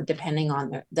upward, depending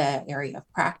on the area of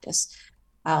practice.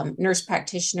 Nurse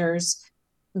practitioners,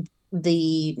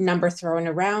 the number thrown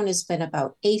around has been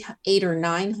about 800 or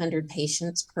 900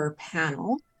 patients per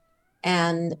panel,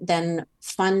 and then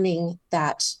funding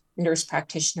that nurse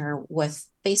practitioner with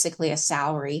basically a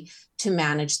salary to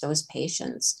manage those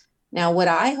patients. Now, what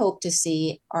I hope to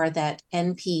see are that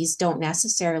NPs don't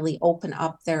necessarily open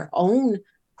up their own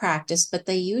practice, but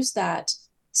they use that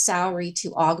salary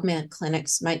to augment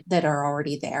clinics that are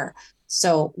already there.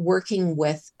 So working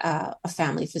with a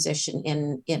family physician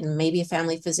in maybe a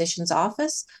family physician's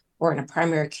office or in a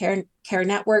primary care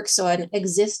network, so an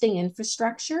existing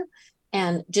infrastructure,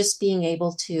 and just being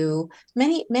able to,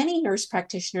 many nurse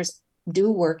practitioners do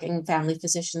work in family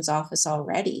physician's office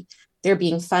already. They're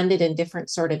being funded in different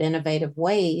sort of innovative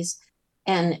ways,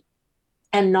 and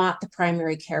not the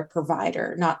primary care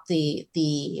provider, not the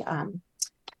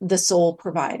sole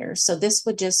provider. So this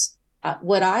would just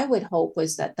what I would hope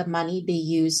was that the money be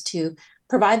used to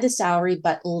provide the salary,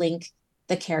 but link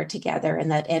the care together,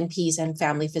 and that NPs and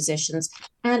family physicians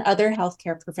and other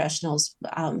healthcare professionals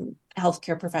on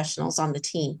the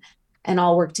team, and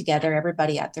all work together,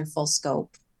 everybody at their full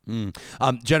scope.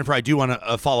 Jennifer, I do want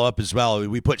to follow up as well.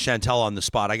 We put Chantel on the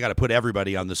spot. I got to put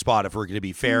everybody on the spot if we're going to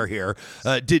be fair here.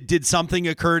 Did something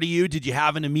occur to you? Did you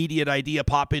have an immediate idea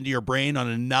pop into your brain on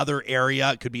another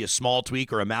area? It could be a small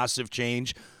tweak or a massive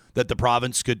change that the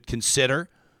province could consider?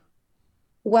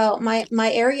 Well,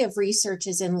 my area of research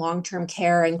is in long-term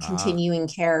care and continuing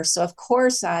care. So of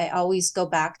course, I always go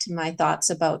back to my thoughts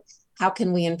about how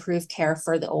can we improve care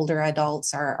for the older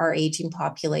adults, our aging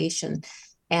population.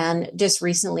 And just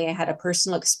recently, I had a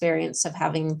personal experience of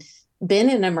having been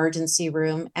in an emergency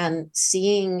room and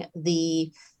seeing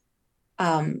the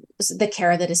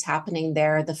care that is happening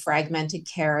there, the fragmented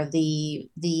care,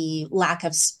 the lack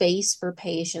of space for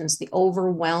patients, the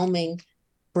overwhelming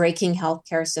breaking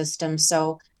healthcare system.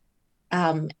 So,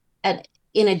 and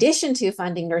in addition to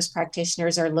funding nurse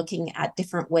practitioners are looking at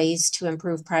different ways to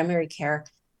improve primary care,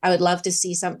 I would love to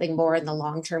see something more in the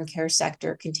long-term care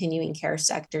sector, continuing care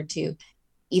sector, to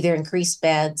either increase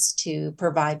beds, to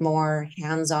provide more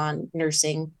hands-on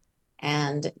nursing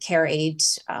and care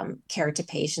aids, care to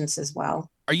patients as well.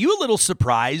 Are you a little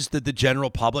surprised that the general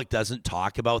public doesn't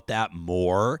talk about that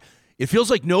more? It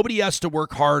feels like nobody has to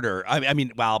work harder. I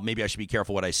mean, well, maybe I should be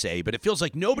careful what I say, but it feels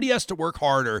like nobody has to work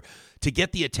harder to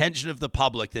get the attention of the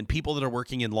public than people that are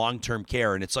working in long-term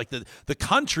care. And it's like the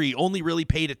country only really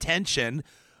paid attention.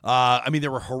 I mean,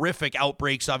 there were horrific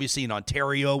outbreaks, obviously, in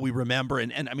Ontario, we remember,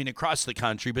 and I mean, across the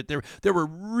country, but there were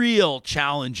real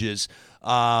challenges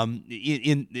generally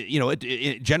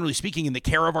speaking, in the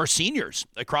care of our seniors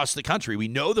across the country. We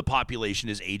know the population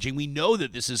is aging. We know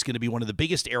that this is going to be one of the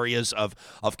biggest areas of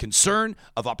concern,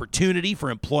 of opportunity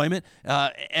for employment,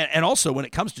 and also when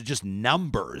it comes to just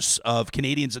numbers of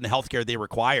Canadians in the healthcare they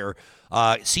require,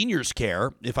 seniors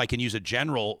care, if I can use a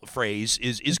general phrase,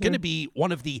 is going to be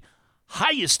one of the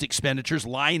highest expenditures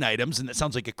line items, and that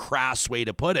sounds like a crass way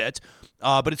to put it,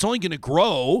 but it's only going to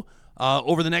grow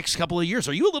over the next couple of years.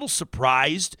 Are you a little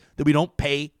surprised that we don't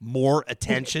pay more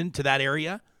attention to that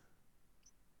area?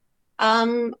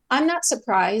 I'm not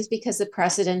surprised because the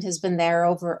precedent has been there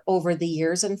over the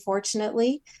years,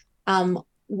 unfortunately.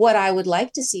 What I would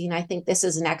like to see, and I think this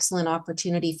is an excellent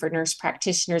opportunity for nurse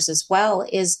practitioners as well,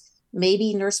 is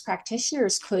maybe nurse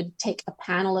practitioners could take a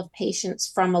panel of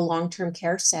patients from a long-term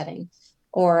care setting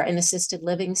or an assisted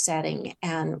living setting.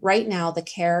 And right now, the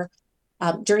care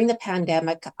during the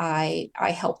pandemic, I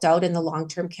helped out in the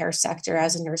long-term care sector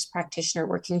as a nurse practitioner,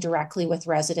 working directly with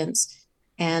residents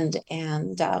and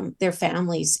their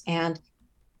families. And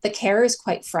the care is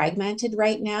quite fragmented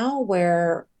right now,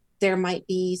 where there might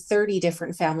be 30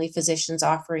 different family physicians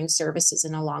offering services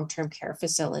in a long-term care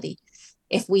facility.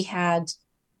 If we had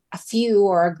a few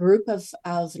or a group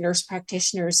of nurse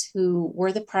practitioners who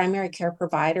were the primary care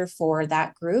provider for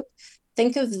that group,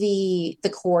 think of the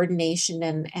coordination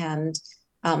and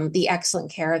the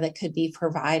excellent care that could be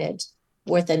provided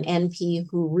with an NP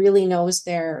who really knows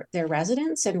their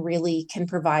residents and really can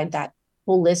provide that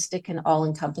holistic and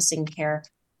all-encompassing care.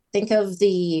 Think of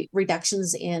the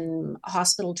reductions in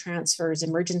hospital transfers,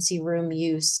 emergency room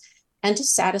use, and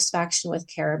just satisfaction with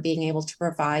care, being able to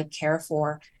provide care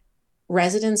for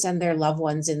residents and their loved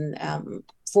ones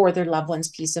for their loved ones'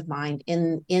 peace of mind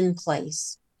in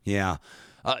place. Yeah.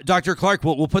 Dr. Clark,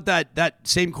 we'll put that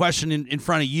same question in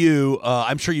front of you.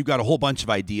 I'm sure you've got a whole bunch of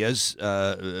ideas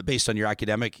based on your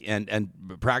academic and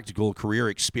practical career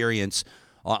experience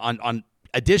on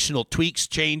additional tweaks,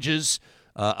 changes,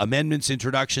 amendments,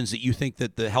 introductions that you think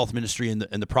that the health ministry and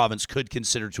the province could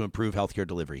consider to improve healthcare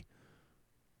delivery.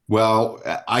 Well,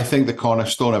 I think the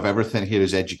cornerstone of everything here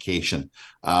is education.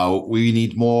 We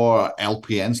need more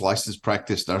LPNs, licensed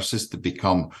practice nurses, to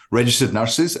become registered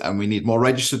nurses, and we need more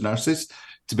registered nurses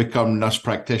to become nurse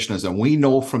practitioners. And we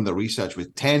know from the research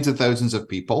with tens of thousands of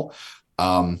people,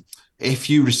 if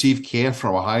you receive care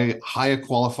from a higher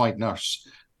qualified nurse,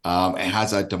 it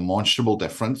has a demonstrable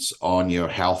difference on your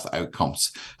health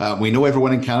outcomes. We know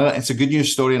everyone in Canada, it's a good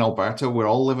news story in Alberta. We're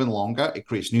all living longer. It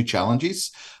creates new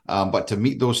challenges. But to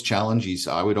meet those challenges,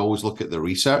 I would always look at the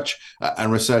research,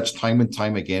 and research time and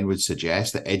time again would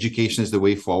suggest that education is the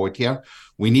way forward here.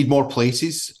 We need more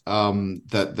places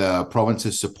that the province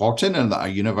is supporting and that our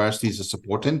universities are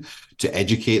supporting to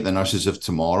educate the nurses of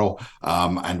tomorrow.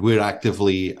 And we're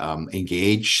actively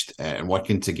engaged and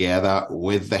working together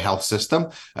with the health system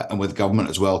and with government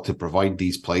as well to provide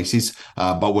these places.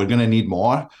 But we're going to need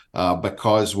more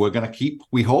because we're going to keep,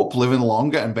 we hope, living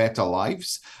longer and better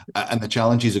lives. And the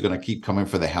challenges are going to keep coming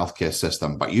for the healthcare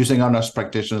system. But using our nurse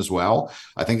practitioners well,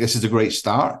 I think this is a great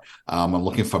start. I'm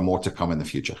looking for more to come in the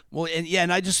future. Well,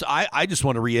 and I just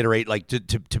want to reiterate, like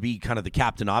to be kind of the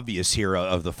captain obvious here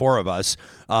of the four of us.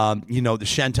 The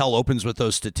Chantel opens with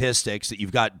those statistics that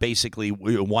you've got basically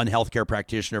one healthcare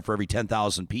practitioner for every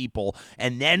 10,000 people.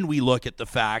 And then we look at the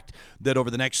fact that over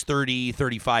the next 30,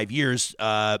 35 years,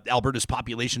 Alberta's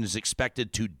population is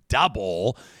expected to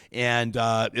double. And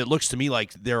it looks to me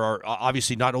like there are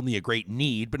obviously not only a great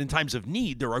need, but in times of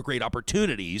need, there are great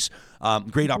opportunities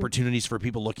for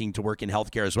people looking to work in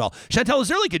healthcare as well. Chantel, is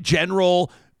there like a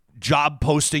general job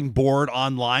posting board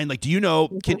online? Like, do you know,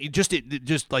 can you just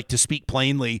like, to speak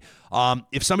plainly,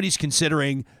 if somebody's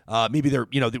considering, maybe they're,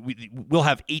 we'll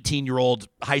have 18-year-old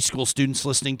high school students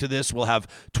listening to this. We'll have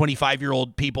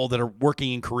 25-year-old people that are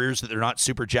working in careers that they're not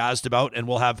super jazzed about. And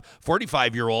we'll have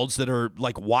 45-year-olds that are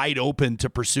like wide open to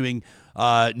pursuing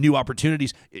new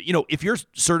opportunities. If you're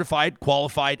certified,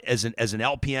 qualified as an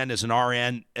LPN, as an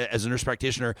RN, as a nurse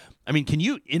practitioner, I mean, can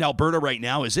you, in Alberta right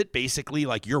now, is it basically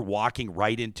like you're walking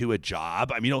right into a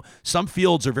job? I mean, some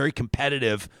fields are very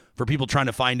competitive for people trying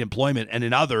to find employment. And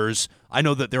in others, I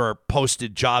know that there are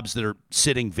posted jobs that are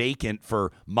sitting vacant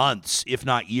for months, if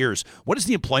not years. What does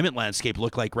the employment landscape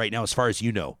look like right now, as far as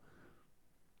you know?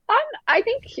 I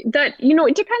think that,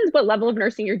 it depends what level of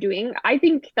nursing you're doing. I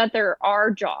think that there are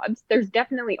jobs. There's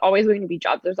definitely always going to be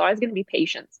jobs. There's always going to be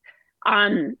patients.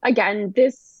 Again,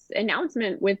 this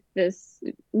announcement with this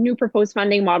new proposed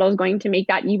funding model is going to make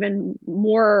that even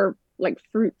more like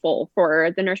fruitful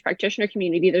for the nurse practitioner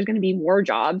community. There's going to be more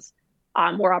jobs,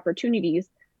 more opportunities.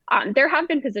 There have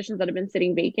been positions that have been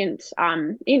sitting vacant.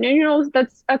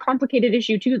 That's a complicated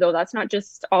issue too, though. That's not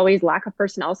just always lack of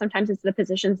personnel. Sometimes it's the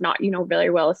position's not, very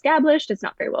well established. It's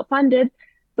not very well funded,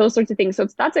 those sorts of things. So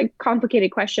that's a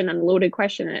complicated question and loaded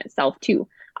question in itself too.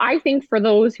 I think for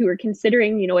those who are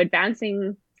considering,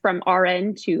 advancing from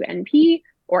RN to NP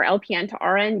or LPN to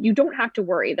RN, you don't have to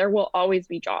worry. There will always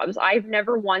be jobs. I've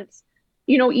never once,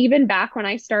 even back when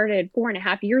I started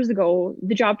 4.5 years ago,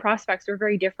 the job prospects were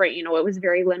very different. It was a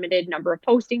very limited number of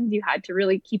postings. You had to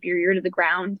really keep your ear to the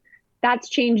ground. That's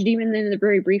changed even in the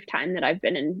very brief time that I've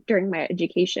been in during my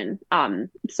education.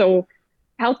 So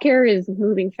healthcare is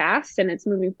moving fast and it's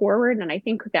moving forward. And I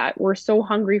think that we're so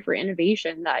hungry for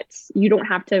innovation that you don't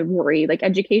have to worry. Like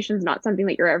education is not something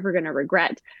that you're ever going to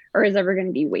regret or is ever going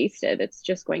to be wasted. It's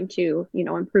just going to,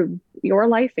 improve your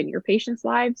life and your patients'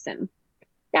 lives. And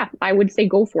yeah, I would say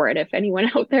go for it. If anyone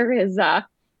out there is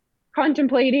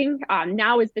contemplating,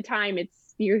 now is the time.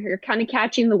 You're kind of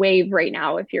catching the wave right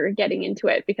now if you're getting into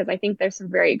it, because I think there's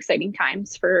some very exciting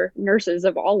times for nurses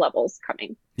of all levels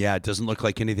coming. Yeah, it doesn't look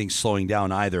like anything's slowing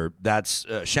down either. That's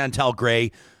Chantel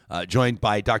Gray, joined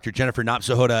by Dr. Jennifer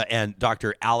Napsahota and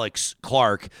Dr. Alex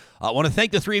Clark. I want to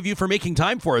thank the three of you for making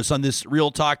time for us on this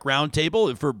Real Talk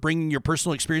Roundtable, for bringing your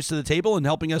personal experience to the table and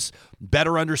helping us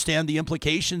better understand the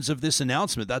implications of this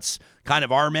announcement. That's kind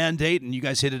of our mandate, and you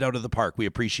guys hit it out of the park. We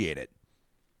appreciate it.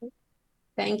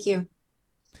 Thank you.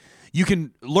 You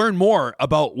can learn more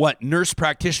about what nurse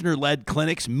practitioner-led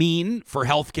clinics mean for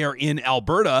healthcare in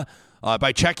Alberta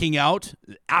by checking out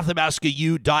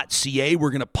athabascau.ca.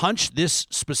 We're going to punch this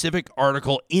specific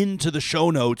article into the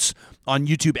show notes on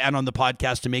YouTube and on the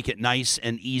podcast to make it nice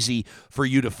and easy for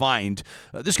you to find.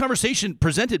 This conversation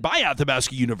presented by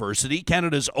Athabasca University,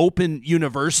 Canada's open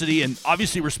university, and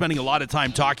obviously we're spending a lot of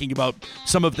time talking about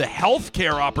some of the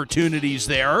healthcare opportunities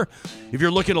there if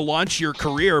you're looking to launch your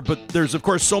career, but there's of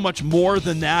course so much more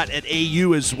than that at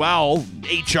AU as well.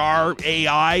 HR,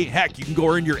 AI, heck, you can go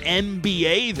earn your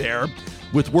MBA there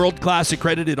with world-class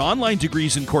accredited online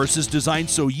degrees and courses designed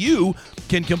so you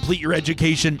can complete your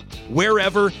education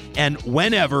wherever and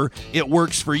whenever it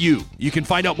works for you. You can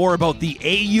find out more about the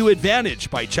AU Advantage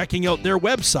by checking out their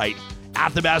website,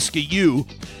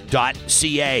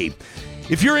 athabascau.ca.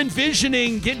 If you're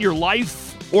envisioning getting your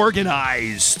life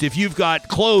organized, if you've got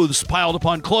clothes piled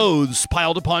upon clothes,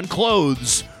 piled upon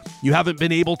clothes, you haven't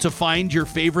been able to find your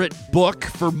favorite book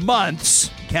for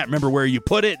months, can't remember where you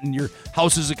put it, and your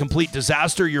house is a complete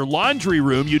disaster, your laundry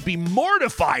room, you'd be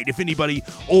mortified if anybody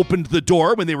opened the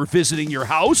door when they were visiting your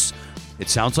house. It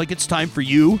sounds like it's time for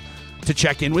you to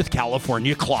check in with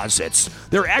California Closets.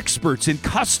 They're experts in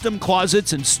custom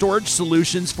closets and storage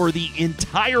solutions for the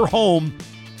entire home.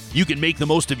 You can make the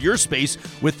most of your space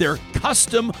with their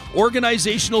custom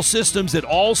organizational systems. It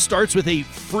all starts with a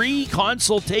free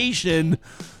consultation.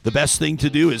 The best thing to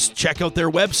do is check out their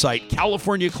website,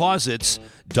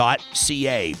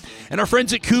 californiaclosets.ca. And our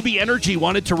friends at Kuby Energy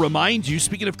wanted to remind you,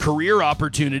 speaking of career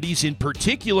opportunities, in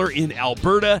particular in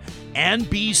Alberta and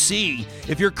BC,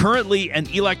 if you're currently an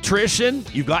electrician,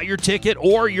 you've got your ticket,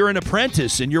 or you're an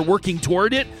apprentice and you're working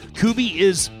toward it, Kuby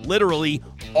is literally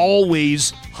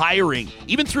always hiring,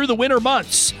 even through the winter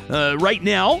months. Right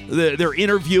now, they're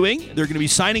interviewing. They're going to be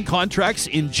signing contracts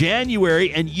in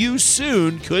January, and you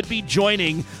soon could be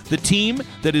joining the team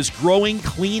that is growing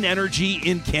clean energy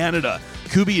in Canada.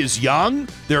 Kuby is young,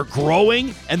 they're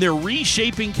growing, and they're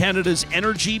reshaping Canada's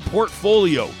energy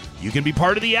portfolio. You can be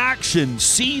part of the action.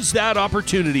 Seize that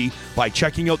opportunity by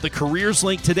checking out the careers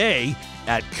link today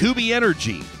at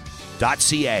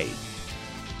kubyenergy.ca.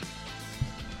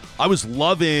 I was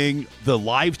loving the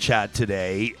live chat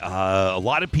today. A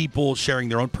lot of people sharing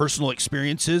their own personal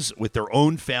experiences with their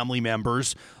own family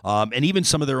members, and even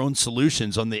some of their own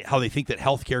solutions on how they think that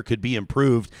healthcare could be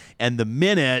improved. And the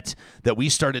minute that we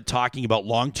started talking about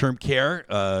long-term care,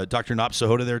 Dr.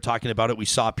 Napsahota there talking about it, we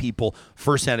saw people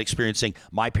firsthand experiencing,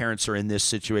 my parents are in this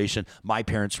situation, my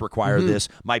parents require this,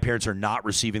 my parents are not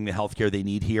receiving the healthcare they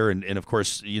need here. And of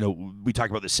course, we talk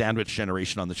about the sandwich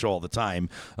generation on the show all the time.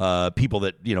 People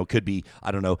that, could be,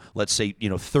 I don't know, let's say,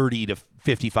 30 to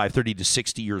 55, 30 to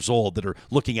 60 years old that are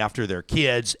looking after their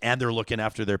kids and they're looking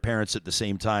after their parents at the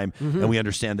same time. And we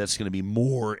understand that's going to be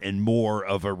more and more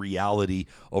of a reality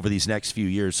over these next few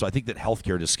years. So I think that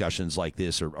healthcare discussions like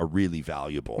this are really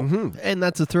valuable. And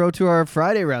that's a throw to our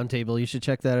Friday roundtable. You should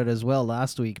check that out as well.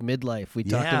 Last week, Midlife, we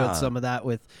talked about some of that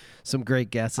with some great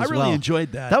guests as well. I really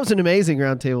enjoyed that. That was an amazing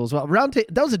roundtable as well.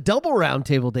 That was a double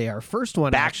roundtable day, our first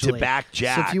one actually. Back-to-back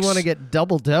jacks. So if you want to get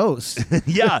double dose.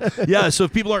 Yeah. So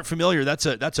if people aren't familiar,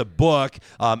 that's a book.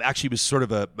 Actually, it was sort of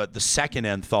the second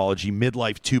anthology,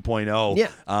 Midlife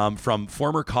 2.0, from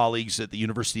former colleagues at the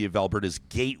University of Alberta's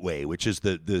Gateway, which is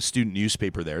the student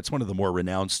newspaper there. It's one of the more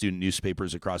renowned student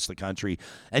newspapers across the country.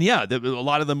 And a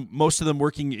lot of them, most of them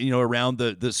working, around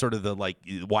the sort of the like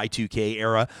Y2K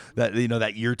era,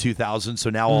 that year 2000. So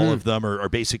now all of them are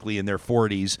basically in their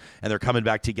 40s, and they're coming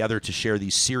back together to share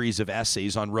these series of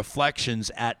essays on reflections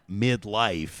at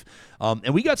midlife.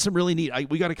 And we got some really neat,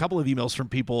 we got a couple of emails from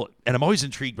people, and I'm always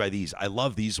intrigued by these. I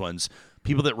love these ones.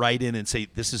 People that write in and say,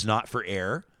 this is not for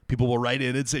air. People will write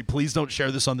in and say, please don't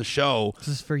share this on the show. This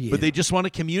is for you. But they just want to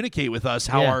communicate with us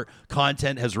how our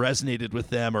content has resonated with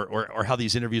them or how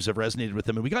these interviews have resonated with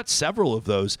them. And we got several of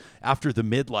those after the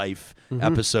midlife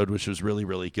episode, which was really,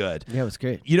 really good. Yeah, it was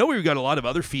great. You know, we got a lot of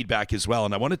other feedback as well.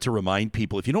 And I wanted to remind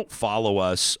people, if you don't follow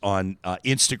us on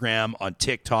Instagram, on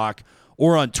TikTok,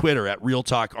 or on Twitter at Real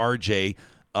Talk RJ,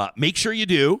 make sure you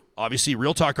do. Obviously,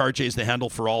 Real Talk RJ is the handle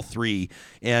for all three.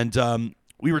 And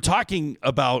we were talking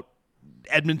about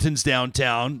Edmonton's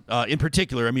downtown in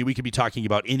particular. I mean, we could be talking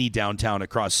about any downtown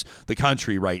across the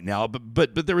country right now.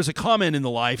 But there was a comment in the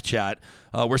live chat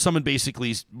where someone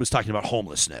basically was talking about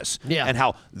homelessness. Yeah. And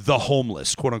how the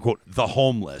homeless, quote unquote, the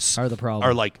homeless Are the problem.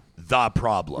 are like the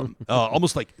problem,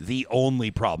 almost like the only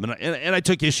problem. And I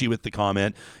took issue with the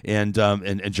comment. And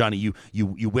Johnny,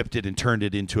 you whipped it and turned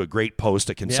it into a great post,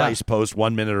 a concise post,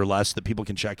 1 minute or less that people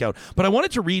can check out. But I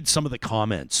wanted to read some of the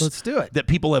comments. Let's do it. That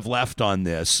people have left on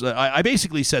this. I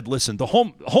basically said, listen, the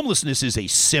homelessness is a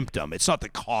symptom. It's not the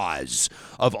cause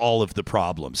of all of the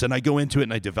problems. And I go into it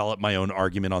and I develop my own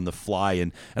argument on the fly.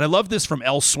 And I love this from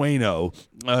El Sueno,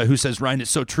 who says, Ryan, it's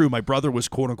so true. My brother was,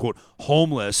 quote unquote,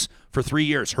 homeless for 3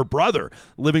 years. Her brother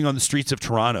living on the streets of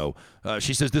Toronto.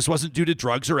 She says this wasn't due to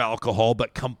drugs or alcohol,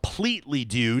 but completely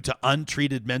due to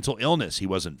untreated mental illness. He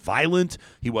wasn't violent.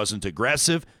 He wasn't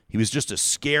aggressive. He was just a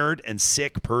scared and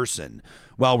sick person.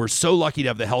 While we're so lucky to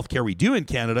have the healthcare we do in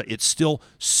Canada, it's still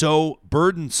so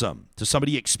burdensome to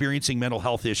somebody experiencing mental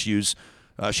health issues.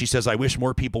 She says, I wish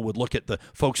more people would look at the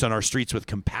folks on our streets with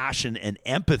compassion and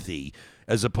empathy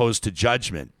as opposed to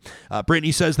judgment.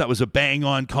 Brittany says that was a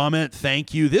bang-on comment.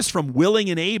 Thank you. This from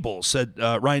Willing and Able said,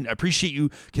 Ryan, I appreciate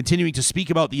you continuing to speak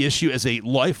about the issue as a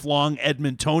lifelong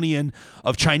Edmontonian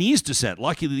of Chinese descent.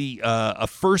 Luckily, a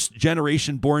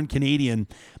first-generation born Canadian.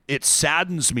 It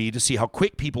saddens me to see how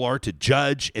quick people are to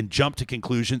judge and jump to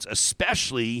conclusions,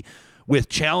 especially with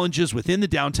challenges within the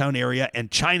downtown area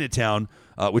and Chinatown,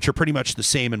 which are pretty much the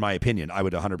same in my opinion. I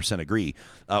would 100% agree.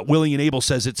 Willing and Able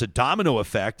says it's a domino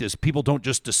effect as people don't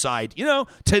just decide,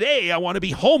 today I want to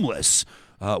be homeless.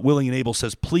 Willing and Able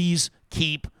says, please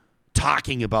keep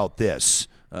talking about this.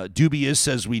 Dubious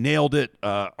says we nailed it.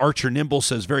 Archer Nimble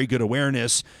says very good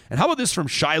awareness. And how about this from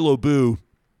Shiloh Boo,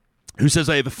 who says,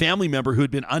 I have a family member who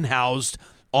had been unhoused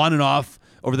on and off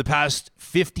over the past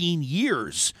 15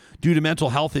 years due to mental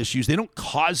health issues. They don't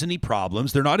cause any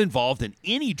problems. They're not involved in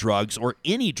any drugs or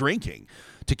any drinking.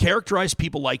 To characterize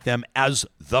people like them as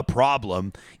the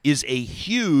problem is a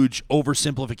huge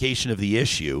oversimplification of the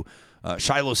issue.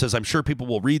 Shiloh says, I'm sure people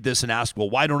will read this and ask, well,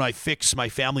 why don't I fix my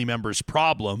family member's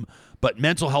problem? But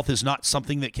mental health is not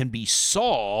something that can be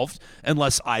solved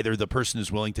unless either the person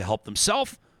is willing to help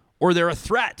themselves or they're a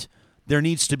threat. There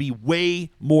needs to be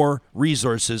way more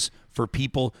resources for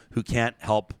people who can't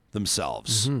help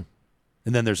themselves. Mm-hmm.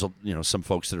 And then there's some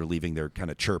folks that are leaving their kind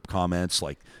of chirp comments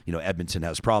like, Edmonton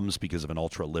has problems because of an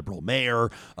ultra liberal mayor.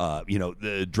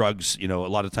 The drugs, a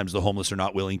lot of times the homeless are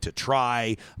not willing to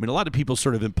try. I mean, a lot of people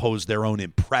sort of impose their own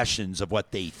impressions of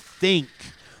what they think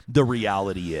the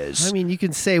reality is. I mean, you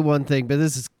can say one thing, but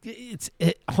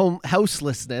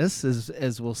houselessness,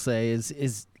 as we'll say,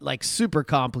 is like super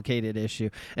complicated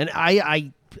issue. And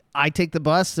I take the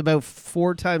bus about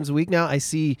 4 times a week now. I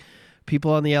see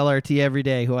people on the LRT every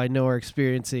day who I know are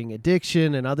experiencing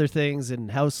addiction and other things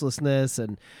and houselessness.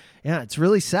 And yeah, it's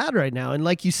really sad right now. And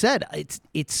like you said,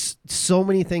 it's so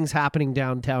many things happening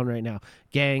downtown right now.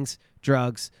 Gangs,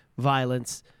 drugs,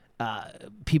 violence,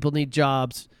 people need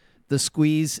jobs. The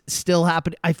squeeze still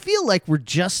happening. I feel like we're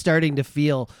just starting to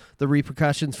feel the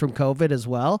repercussions from COVID as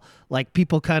well. Like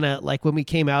people kind of like when we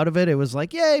came out of it, it was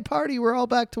like, yay, party, we're all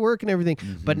back to work and everything.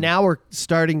 Mm-hmm. But now we're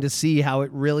starting to see how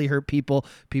it really hurt people.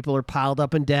 People are piled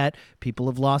up in debt. People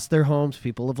have lost their homes.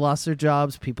 People have lost their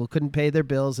jobs. People couldn't pay their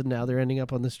bills and now they're ending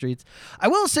up on the streets. I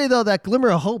will say though, that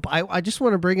glimmer of hope, I just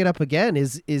want to bring it up again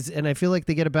is, and I feel like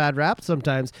they get a bad rap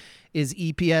sometimes, is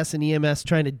EPS and EMS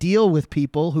trying to deal with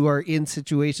people who are in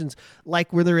situations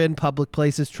like where they're in public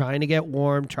places, trying to get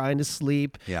warm, trying to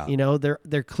sleep. Yeah.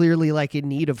 They're clearly like in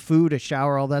need of food, a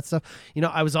shower, all that stuff.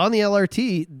 I was on the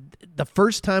LRT the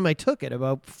first time I took it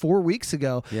about 4 weeks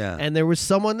ago. Yeah. And there was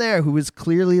someone there who was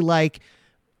clearly like,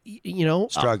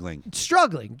 struggling,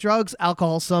 drugs,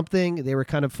 alcohol, something. They were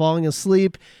kind of falling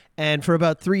asleep. And for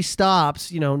about 3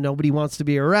 stops, nobody wants to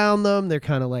be around them. They're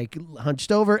kind of like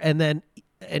hunched over. And then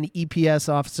an EPS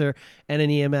officer and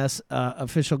an EMS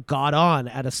official got on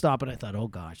at a stop, and I thought, oh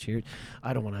gosh, here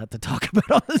I don't want to have to talk about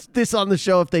all this on the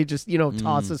show if they just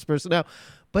toss this person out.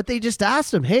 But they just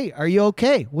asked him, hey, are you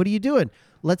okay? What are you doing?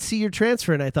 Let's see your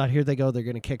transfer. And I thought, here they go, they're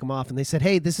going to kick him off. And they said,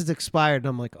 hey, this is expired. And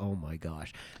I'm like, oh my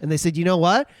gosh. And they said, you know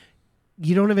what?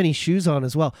 you don't have any shoes on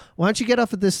as well. Why don't you get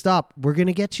off at this stop? We're going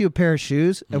to get you a pair of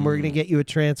shoes, and we're going to get you a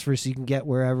transfer so you can get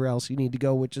wherever else you need to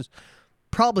go, which is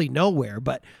probably nowhere.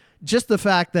 But just the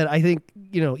fact that I think,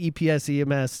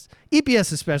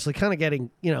 EPS especially, kind of getting,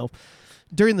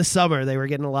 during the summer, they were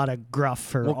getting a lot of gruff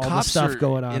for all the stuff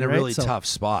going on. In a right? really tough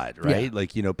spot, right?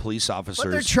 Yeah. Like, police officers.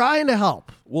 But they're trying to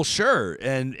help. Well, sure,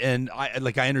 and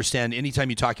I understand. Anytime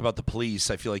you talk about the police,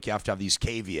 I feel like you have to have these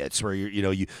caveats where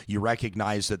you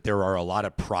recognize that there are a lot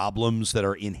of problems that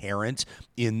are inherent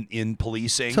in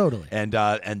policing. Totally,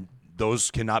 and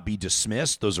those cannot be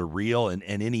dismissed. Those are real, and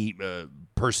any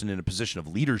person in a position of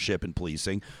leadership in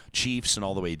policing, chiefs and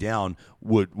all the way down,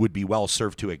 would be well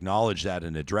served to acknowledge that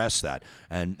and address that.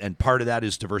 And part of that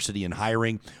is diversity in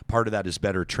hiring. Part of that is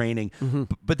better training. Mm-hmm.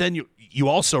 But then you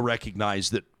also recognize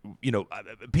that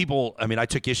people. I mean, I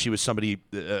took issue with somebody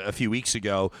a few weeks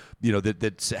ago,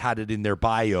 that had it in their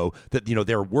bio that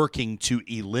they're working to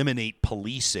eliminate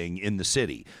policing in the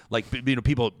city. Like,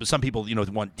 some people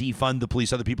want defund the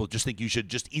police. Other people just think you should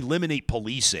just eliminate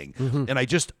policing. Mm-hmm. And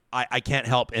I can't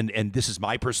help, and this is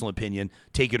my personal opinion,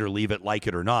 take it or leave it, like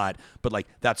it or not, but like,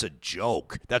 that's a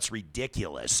joke. That's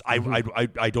ridiculous.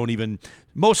 Mm-hmm. I don't even,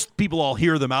 most people, I'll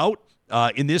hear them out.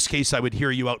 In this case, I would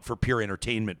hear you out for pure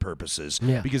entertainment purposes,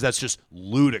 because that's just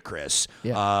ludicrous.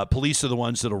 Yeah. Police are the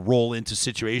ones that'll roll into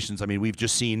situations. I mean, we've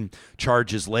just seen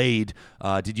charges laid.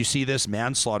 Did you see this?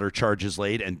 Manslaughter charges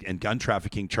laid and gun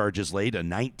trafficking charges laid. A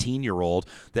 19-year-old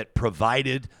that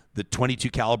provided the .22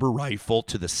 caliber rifle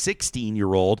to the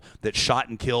 16-year-old that shot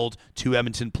and killed 2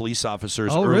 Edmonton police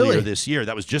officers earlier this year.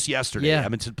 That was just yesterday. Yeah.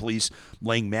 Edmonton police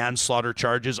laying manslaughter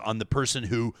charges on the person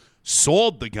who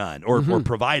sold the gun or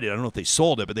provided. I don't know if they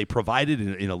sold it, but they provided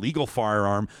an illegal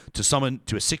firearm to a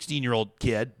 16-year-old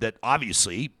kid that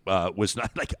obviously was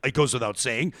not, like it goes without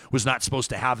saying, was not supposed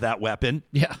to have that weapon.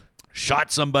 Yeah.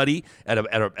 Shot somebody at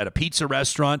a pizza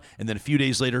restaurant, and then a few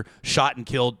days later shot and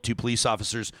killed 2 police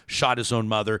officers, shot his own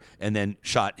mother, and then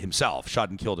shot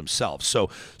and killed himself. So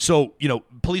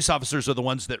police officers are the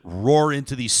ones that roar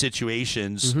into these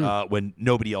situations when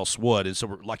nobody else would, and so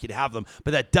we're lucky to have them.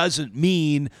 But that doesn't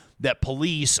mean that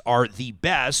police are the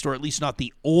best, or at least not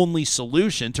the only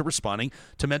solution to responding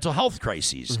to mental health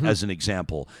crises, as an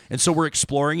example. And so we're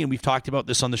exploring, and we've talked about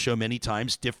this on the show many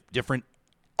times, different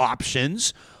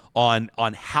options on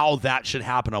how that should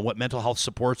happen, on what mental health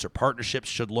supports or partnerships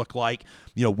should look like,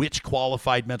 which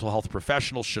qualified mental health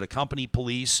professionals should accompany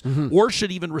police or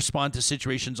should even respond to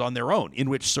situations on their own, in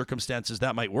which circumstances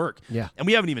that might work. Yeah. And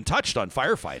we haven't even touched on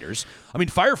firefighters. I mean,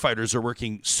 firefighters are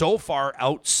working so far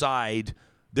outside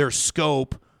their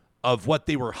scope of what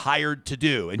they were hired to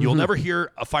do. And you'll never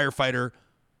hear a firefighter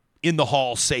in the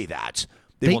hall say that.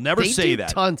 They will never say that.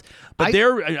 Tons. But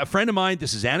a friend of mine,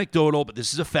 this is anecdotal, but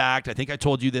this is a fact. I think I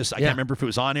told you this. I can't remember if it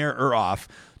was on air or off.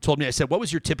 Told me, I said, what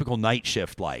was your typical night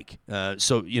shift like? And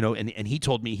he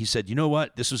told me, he said, you know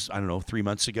what? This was, 3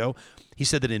 months ago. He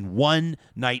said that in one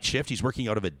night shift, he's working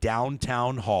out of a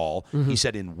downtown hall. He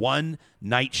said in one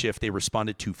night shift, they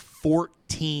responded to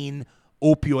 14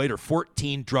 opioid or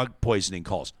 14 drug poisoning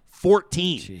calls.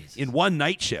 14 Jesus. In one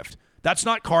night shift. That's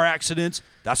not car accidents.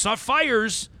 That's not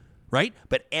fires. Right?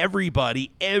 But every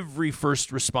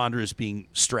first responder is being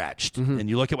stretched. And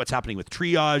you look at what's happening with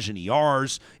triage and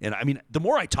ERs. And I mean, the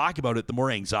more I talk about it, the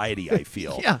more anxiety I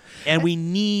feel. And we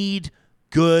need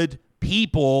good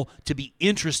people to be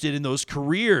interested in those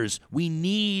careers. We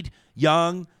need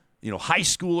young, high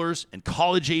schoolers and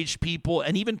college-age people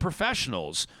and even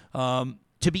professionals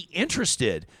to be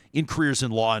interested in careers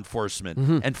in law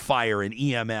enforcement and fire and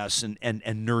EMS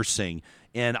and nursing.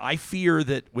 And I fear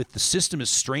that with the system as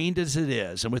strained as it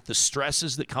is and with the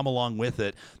stresses that come along with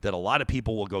it, that a lot of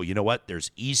people will go, you know what,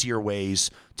 there's easier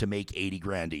ways to make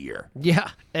 $80,000 a year. Yeah.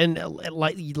 And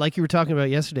like you were talking about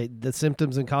yesterday, the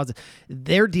symptoms and causes,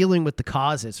 they're dealing with the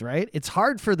causes, right? It's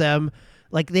hard for them.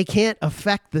 Like, they can't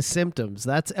affect the symptoms.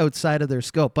 That's outside of their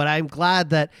scope. But I'm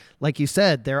glad that, like you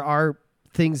said, there are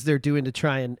things they're doing to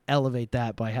try and elevate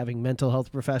that by having mental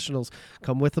health professionals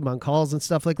come with them on calls and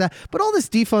stuff like that. But all this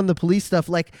defund the police stuff,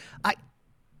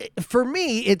 for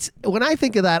me, it's, when I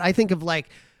think of that, I think of like,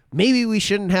 maybe we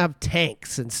shouldn't have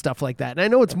tanks and stuff like that. And I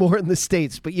know it's more in the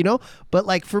States, but but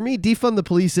like, for me, defund the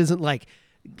police isn't like,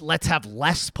 let's have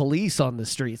less police on the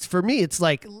streets. For me, it's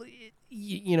like,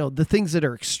 the things that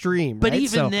are extreme. But right?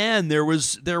 even then, there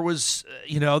was the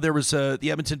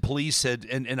Edmonton police had,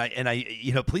 and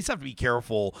I police have to be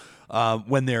careful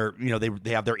when they're,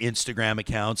 they have their Instagram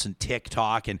accounts and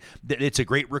TikTok, and it's a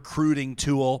great recruiting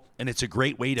tool, and it's a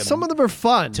great way to some of them are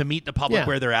fun to meet the public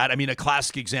where they're at. I mean, a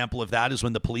classic example of that is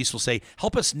when the police will say,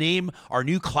 "Help us name our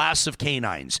new class of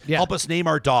canines. Help us name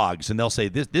our dogs," and they'll say,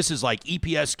 "This is like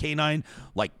EPS canine,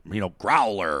 like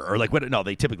Growler, or like what?" No,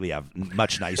 they typically have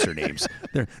much nicer names.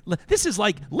 This is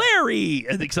like Larry,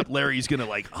 except Larry's gonna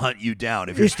like hunt you down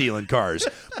if you're stealing cars.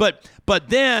 But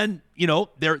then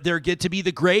there get to be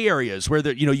the gray areas where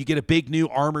you get a big new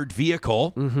armored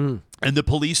vehicle. Mm-hmm. And the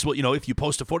police will, if you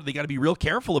post a photo, they got to be real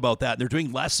careful about that. And they're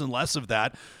doing less and less of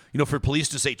that, for police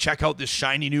to say, check out this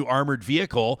shiny new armored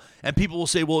vehicle. And people will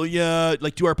say, well, yeah,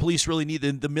 like, do our police really need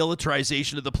the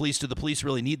militarization of the police? Do the police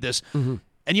really need this? Mm-hmm.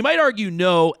 And you might argue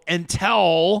no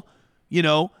until,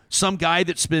 some guy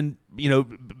that's been,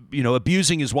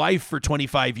 abusing his wife for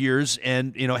 25 years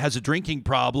and, has a drinking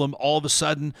problem, all of a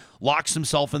sudden locks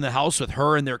himself in the house with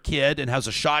her and their kid and has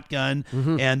a shotgun,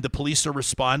 and the police are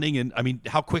responding. And I mean,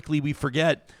 how quickly we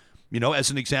forget,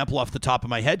 as an example off the top of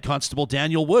my head, Constable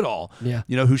Daniel Woodall,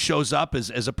 who shows up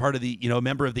as a part of the,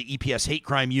 member of the EPS hate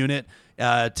crime unit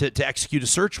to execute a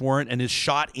search warrant and is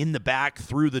shot in the back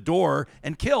through the door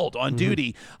and killed on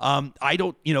duty. I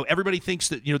don't, everybody thinks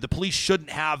that, the police shouldn't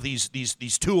have these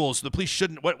tools. The police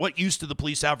shouldn't, what use do the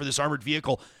police have for this armored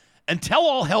vehicle until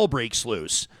all hell breaks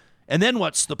loose? And then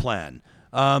what's the plan?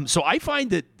 So I find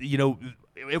that,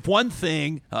 if one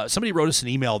thing, somebody wrote us an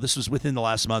email, this was within the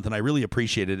last month, and I really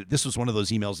appreciated it. This was one of those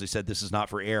emails they said, this is not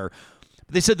for air.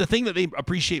 But they said the thing that they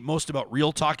appreciate most about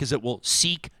Real Talk is it will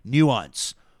seek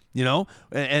nuance,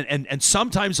 and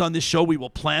sometimes on this show we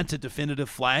will plant a definitive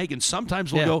flag, and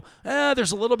sometimes we'll go,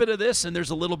 there's a little bit of this and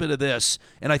there's a little bit of this.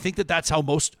 And I think that that's how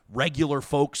most regular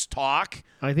folks talk.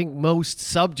 I think most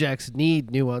subjects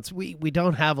need nuance. We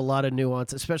don't have a lot of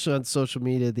nuance, especially on social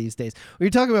media these days. When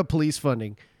you're talking about police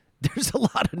funding, there's a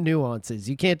lot of nuances.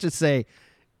 You can't just say,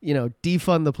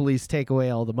 defund the police, take away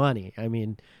all the money. I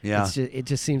mean, it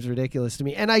just seems ridiculous to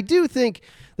me. And I do think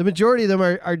the majority of them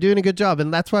are doing a good job.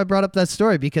 And that's why I brought up that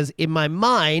story, because in my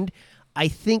mind, I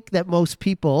think that most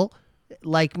people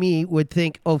like me would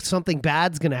think, oh, something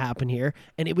bad's going to happen here.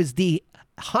 And it was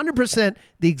 100%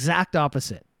 the exact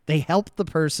opposite. They helped the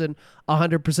person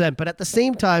 100%. But at the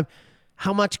same time,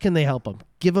 how much can they help them?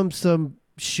 Give them some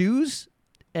shoes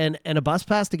and a bus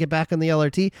pass to get back on the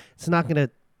LRT. It's not going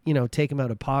to, take them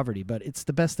out of poverty, but it's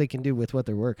the best they can do with what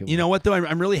they're working with. You know what, though?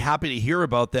 I'm really happy to hear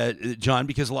about that, John,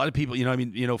 because a lot of people,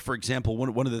 for example,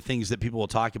 one of the things that people will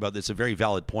talk about that's a very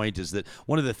valid point is that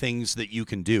one of the things that you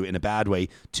can do in a bad way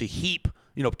to heap,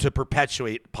 to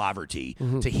perpetuate poverty,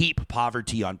 to heap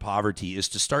poverty on poverty is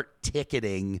to start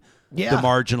ticketing the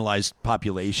marginalized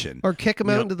population. Or kick them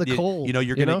out into the cold.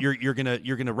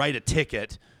 You're gonna write a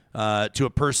ticket to a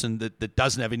person that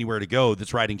doesn't have anywhere to go,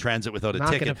 that's riding transit without a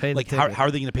ticket. Like, how are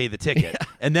they going to pay the ticket?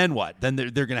 And then what? Then they're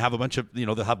going to have a bunch of,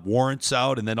 they'll have warrants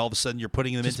out, and then all of a sudden you're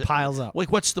putting them into piles up. Like,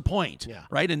 what's the point? Yeah.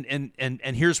 Right.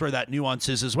 And here's where that nuance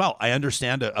is as well. I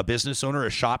understand a business owner, a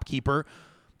shopkeeper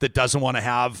that doesn't want to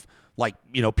have, like,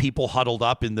 people huddled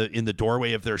up in the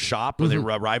doorway of their shop when they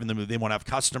arrive, and they want to have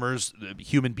customers.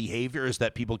 Human behavior is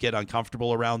that people get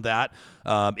uncomfortable around that.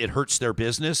 It hurts their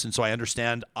business. And so I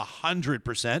understand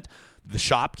 100% the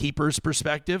shopkeeper's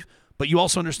perspective, but you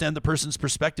also understand the person's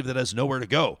perspective that has nowhere to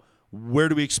go. Where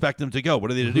do we expect them to go?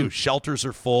 What are they to do? Shelters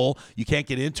are full. You can't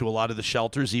get into a lot of the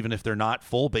shelters, even if they're not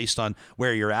full, based on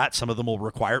where you're at. Some of them will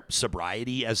require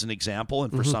sobriety, as an example,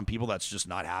 and for some people, that's just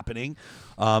not happening.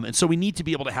 And so we need to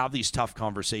be able to have these tough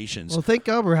conversations. Well, thank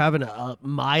God we're having a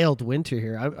mild winter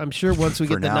here. I'm sure once we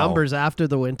get the numbers after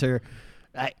the winter,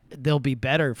 they'll be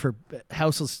better for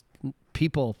houseless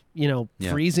people,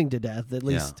 freezing to death, at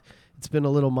least. Yeah. It's been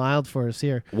a little mild for us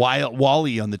here.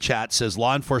 Wally on the chat says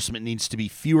law enforcement needs to be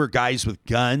fewer guys with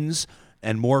guns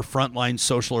and more frontline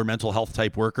social or mental health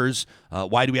type workers.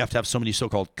 Why do we have to have so many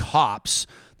so-called cops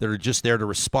that are just there to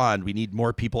respond? We need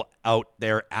more people out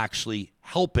there actually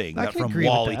helping. I can from agree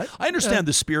Wally. with that. I understand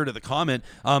the spirit of the comment.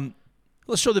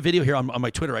 Let's show the video here on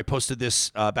my Twitter. I posted this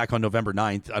back on November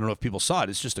 9th. I don't know if people saw it.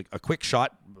 It's just a quick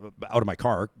shot out of my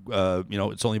car.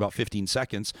 It's only about 15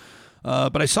 seconds.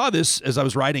 But I saw this as I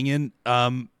was riding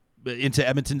into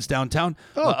Edmonton's downtown.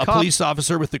 A police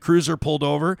officer with the cruiser pulled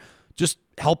over, just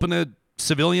helping a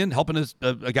civilian, helping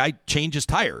a guy change his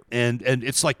tire. And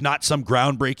it's like not some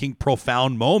groundbreaking,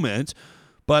 profound moment,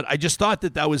 but I just thought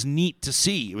that was neat to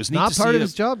see. It was neat to see. Not part of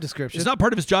his job description. It's not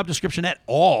part of his job description at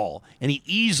all. And he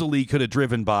easily could have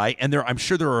driven by. And I'm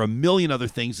sure there are a million other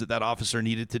things that officer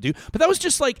needed to do. But that was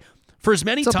just like, for as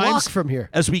many times from here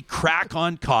as we crack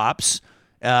on cops,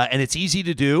 and it's easy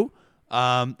to do.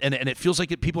 And it feels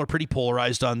like people are pretty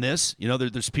polarized on this.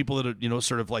 There's people that are,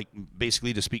 sort of like,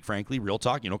 basically, to speak frankly, real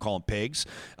talk, call them pigs.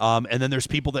 And then there's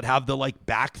people that have the like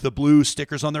back the blue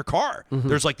stickers on their car.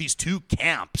 There's like these two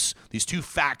camps, these two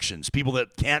factions, people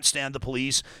that can't stand the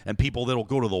police and people that'll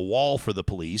go to the wall for the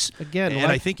police. Again,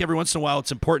 and I think every once in a while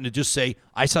it's important to just say,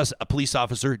 I saw a police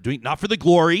officer doing, not for the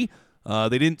glory.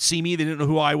 They didn't see me. They didn't know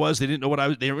who I was. They didn't know what I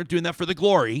was. They weren't doing that for the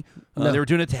glory. They were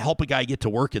doing it to help a guy get to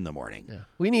work in the morning. Yeah.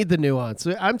 We need the nuance.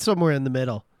 I'm somewhere in the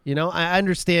middle. I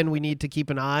understand we need to keep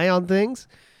an eye on things,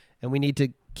 and we need to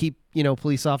keep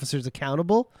police officers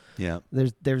accountable. Yeah.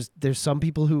 There's some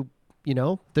people who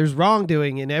there's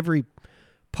wrongdoing in every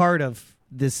part of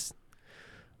this.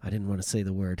 I didn't want to say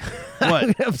the word.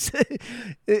 What?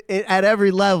 At every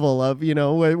level of,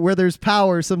 where there's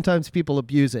power, sometimes people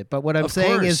abuse it. But what I'm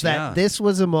saying is that this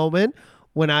was a moment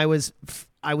when I was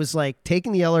like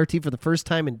taking the LRT for the first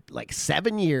time in like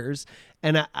 7 years.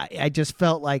 And I just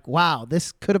felt like, wow,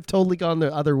 this could have totally gone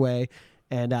the other way.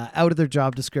 And out of their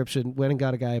job description, went and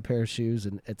got a guy a pair of shoes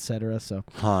and et cetera. So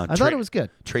I thought it was good.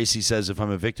 Tracy says, if I'm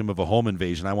a victim of a home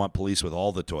invasion, I want police with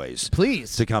all the toys.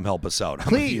 Please. To come help us out.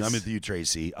 Please. I'm with you,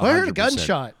 Tracy. 100%. I heard a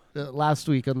gunshot last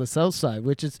week on the south side,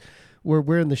 which is where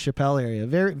we're in the Chappelle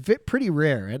area. Pretty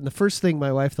rare. And the first thing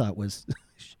my wife thought was,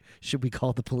 should we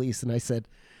call the police? And I said,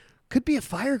 could be a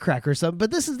firecracker or something.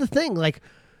 But this is the thing. Like,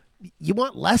 you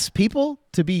want less people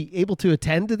to be able to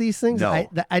attend to these things? No.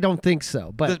 I don't think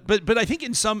so. But I think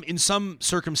in some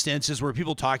circumstances where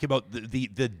people talk about the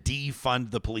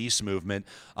defund the police movement,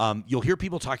 you'll hear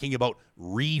people talking about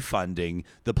refunding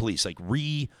the police, like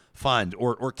refund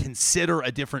or consider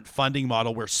a different funding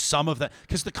model where some of that,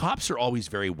 because the cops are always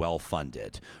very well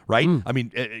funded, right? I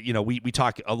mean, we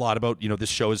talk a lot about, this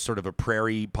show is sort of a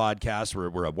prairie podcast.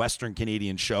 We're a Western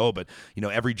Canadian show, but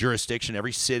every jurisdiction,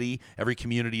 every city, every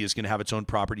community is going to have its own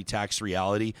property tax reality.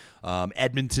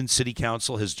 Edmonton City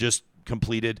Council has just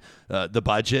completed the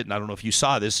budget, and I don't know if you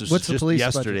saw this. This was just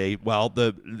yesterday. Budget? Well,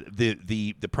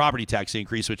 the property tax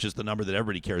increase, which is the number that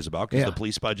everybody cares about, because the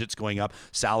police budget's going up,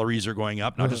 salaries are going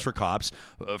up, not just for cops,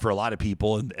 for a lot of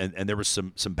people, and there was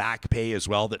some back pay as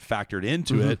well that factored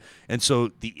into it, and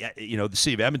so the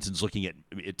city of Edmonton's looking at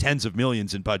tens of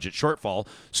millions in budget shortfall.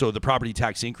 So the property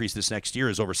tax increase this next year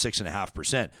is over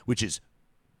 6.5%, which is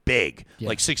big.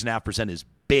 Like 6.5% is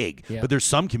big. But there's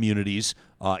some communities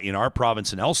in our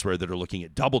province and elsewhere that are looking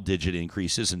at double-digit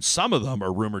increases, and some of them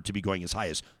are rumored to be going as high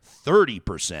as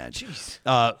 30%.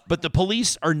 But the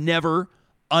police are never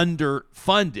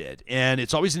underfunded, and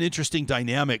it's always an interesting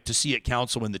dynamic to see at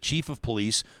council when the chief of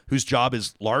police, whose job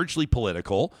is largely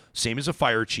political, same as a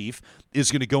fire chief,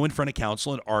 is going to go in front of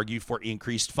council and argue for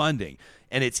increased funding.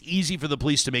 And it's easy for the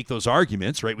police to make those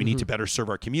arguments, right? We need to better serve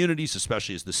our communities,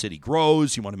 especially as the city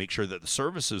grows. You want to make sure that the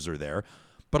services are there.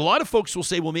 But a lot of folks will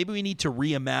say, well, maybe we need to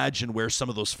reimagine where some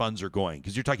of those funds are going,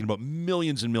 because you're talking about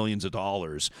millions and millions of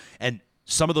dollars. And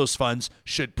some of those funds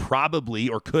should probably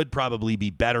or could probably be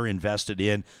better invested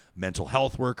in mental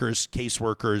health workers,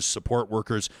 caseworkers, support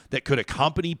workers that could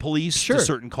accompany police to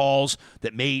certain calls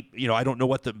that may, I don't know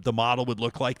what the model would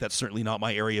look like. That's certainly not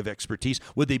my area of expertise.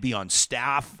 Would they be on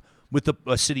staff with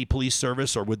the city police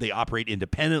service, or would they operate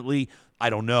independently? I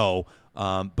don't know.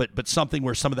 But something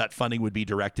where some of that funding would be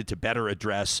directed to better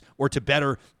address or to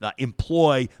better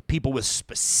employ people with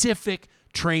specific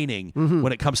training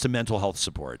when it comes to mental health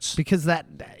supports. Because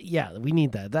we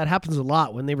need that. That happens a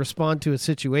lot when they respond to a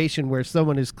situation where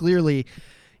someone is clearly,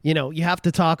 you have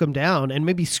to talk them down, and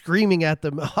maybe screaming at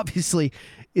them obviously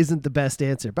isn't the best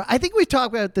answer. But I think we've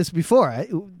talked about this before.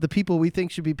 The people we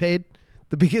think should be paid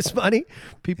the biggest money,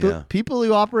 people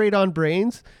who operate on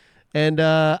brains. And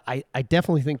I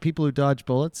definitely think people who dodge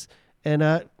bullets. And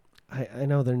I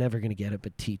know they're never going to get it,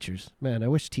 but teachers, man, I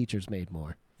wish teachers made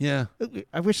more. Yeah.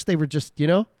 I wish they were just,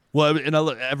 Well, and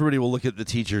everybody will look at the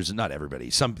teachers, not everybody.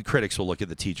 Some critics will look at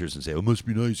the teachers and say, it must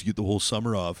be nice to get the whole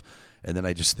summer off. And then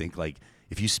I just think, like,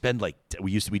 if you spend,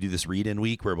 we do this read-in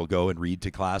week where we'll go and read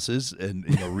to classes and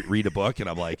read a book, and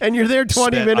I'm like, and you're there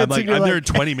 20 minutes. I'm there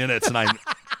 20 minutes, and I'm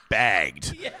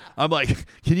bagged. Yeah. I'm like,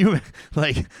 can you,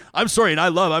 I'm sorry, and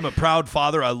I'm a proud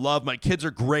father. I love, my kids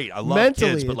are great. I love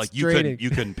mentally, kids, but you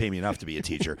couldn't pay me enough to be a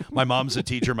teacher. My mom's a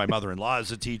teacher. My mother-in-law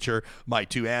is a teacher. My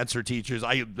two aunts are teachers.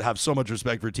 I have so much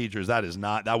respect for teachers. That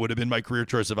would have been my career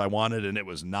choice if I wanted, and it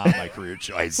was not my career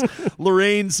choice.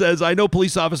 Lorraine says, I know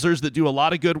police officers that do a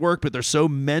lot of good work, but they're so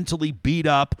mentally beat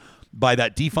up by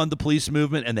that defund the police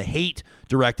movement and the hate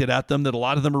directed at them that a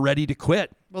lot of them are ready to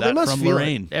quit. Well, that they must from feel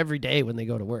Lorraine. it every day when they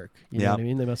go to work. You know what I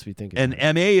mean? They must be thinking. And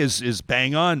MA is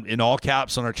bang on in all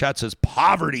caps on our chat, says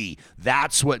poverty.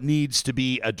 That's what needs to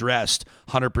be addressed.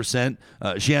 100%.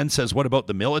 Jean says, what about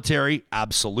the military?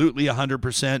 Absolutely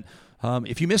 100%.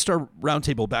 If you missed our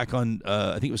roundtable back on,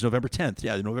 I think it was November 10th.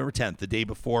 Yeah, November 10th, the day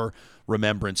before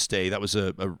Remembrance Day. That was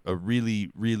a really,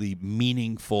 really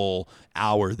meaningful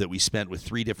hour that we spent with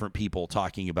 3 different people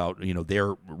talking about,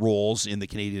 their roles in the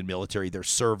Canadian military, their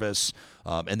service,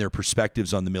 and their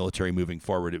perspectives on the military moving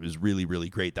forward. It was really, really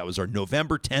great. That was our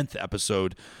November 10th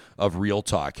episode of Real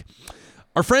Talk.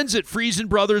 Our friends at Friesen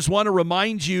Brothers want to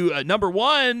remind you, number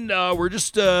one, we're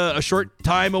just a short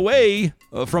time away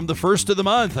from the first of the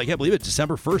month. I can't believe it,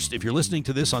 December 1st. If you're listening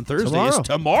to this on Thursday, it's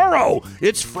tomorrow.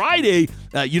 It's Friday.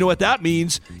 You know what that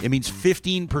means? It means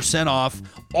 15% off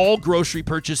all grocery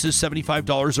purchases,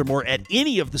 $75 or more at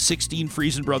any of the 16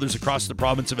 Friesen Brothers across the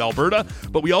province of Alberta.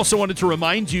 But we also wanted to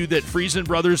remind you that Friesen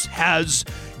Brothers has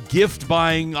gift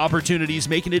buying opportunities,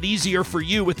 making it easier for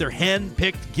you with their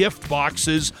hand-picked gift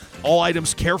boxes, all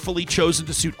items carefully chosen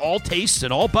to suit all tastes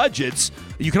and all budgets.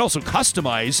 You can also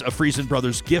customize a Friesen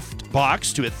Brothers gift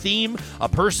box to a theme, a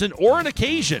person, or an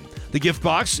occasion. The gift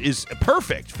box is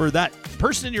perfect for that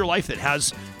person in your life that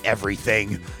has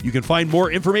everything. You can find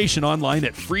more information online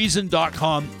at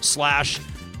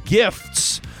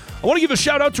friesen.com/gifts. I want to give a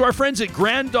shout out to our friends at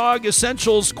Grand Dog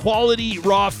Essentials Quality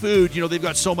Raw Food. They've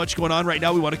got so much going on right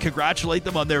now. We want to congratulate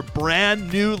them on their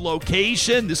brand new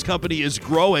location. This company is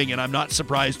growing, and I'm not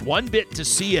surprised one bit to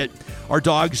see it. Our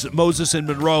dogs, Moses and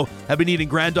Monroe, have been eating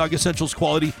Grand Dog Essentials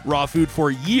Quality Raw Food for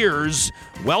years,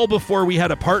 well before we had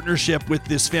a partnership with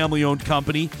this family-owned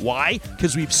company. Why?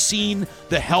 Because we've seen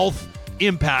the health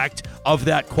impact of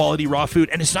that quality raw food.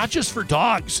 And it's not just for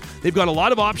dogs. They've got a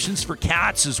lot of options for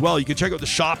cats as well. You can check out the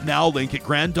Shop Now link at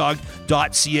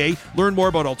granddog.ca. Learn more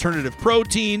about alternative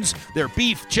proteins, their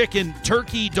beef, chicken,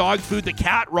 turkey, dog food, the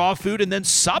cat raw food, and then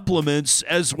supplements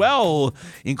as well,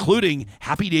 including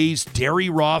Happy Days Dairy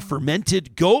Raw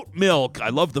Fermented Goat Milk. I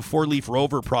love the 4-leaf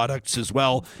Rover products as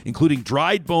well, including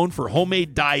dried bone for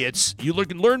homemade diets. You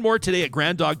can learn more today at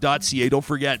granddog.ca. Don't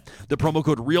forget, the promo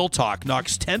code REALTALK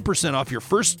knocks 10% off your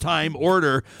first time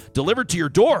order delivered to your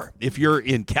door if you're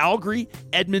in Calgary,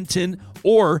 Edmonton,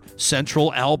 or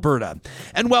Central Alberta.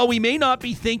 And while we may not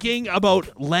be thinking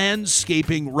about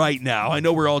landscaping right now, I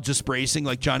know we're all just bracing,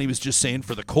 like Johnny was just saying,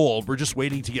 for the cold. We're just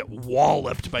waiting to get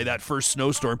walloped by that first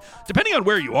snowstorm. Depending on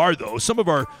where you are, though, some of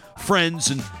our friends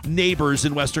and neighbors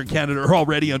in Western Canada are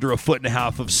already under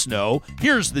 1.5 feet of snow.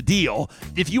 Here's the deal.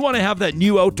 If you want to have that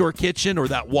new outdoor kitchen or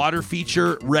that water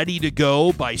feature ready to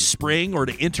go by spring, or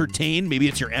to entertain, maybe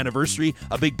it's your anniversary,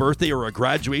 a big birthday, or a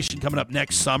graduation coming up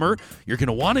next summer, you're going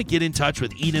to want to get in touch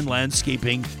with Eden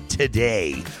Landscaping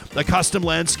today. A custom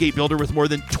landscape builder with more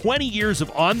than 20 years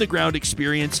of on-the-ground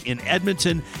experience in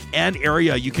Edmonton and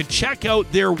area. You can check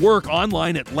out their work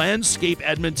online at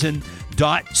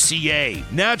landscapeedmonton.ca.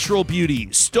 Natural beauty,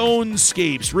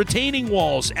 stonescapes, retaining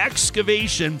walls,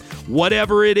 excavation,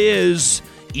 whatever it is,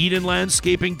 Eden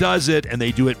Landscaping does it, and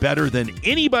they do it better than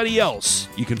anybody else.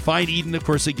 You can find Eden, of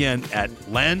course, again at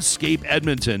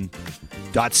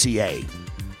landscapeedmonton.ca.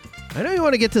 I know you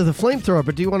want to get to the flamethrower,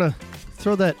 but do you want to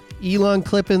throw that Elon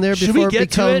clip in there before it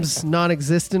becomes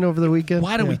non-existent over the weekend?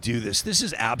 Why don't we do this? This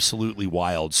is absolutely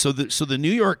wild. So the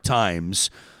New York Times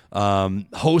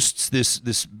hosts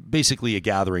this basically a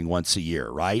gathering once a year,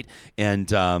 right? And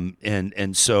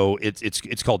so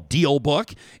it's called Deal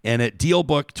Book, and at Deal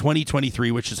Book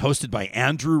 2023, which is hosted by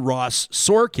Andrew Ross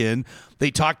Sorkin, they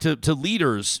talk to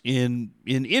leaders in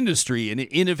industry and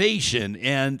innovation.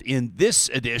 And in this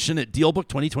edition at Deal Book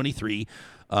 2023,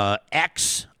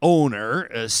 owner,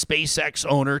 SpaceX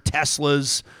owner,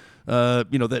 Tesla's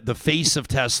the face of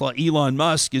Tesla, Elon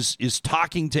Musk, is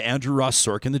talking to Andrew Ross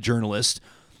Sorkin, the journalist,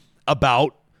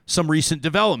 about some recent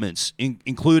developments,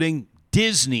 including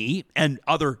Disney and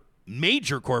other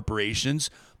major corporations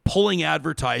pulling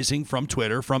advertising from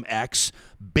Twitter, from X,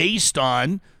 based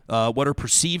on what are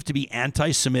perceived to be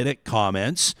anti-Semitic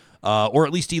comments, or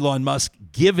at least Elon Musk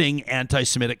giving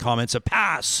anti-Semitic comments a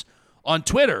pass on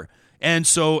Twitter. And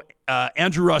so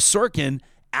Andrew Ross Sorkin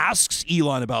asks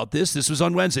Elon about this. This was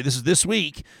on Wednesday. This is this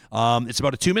week. It's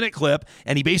about a 2-minute clip,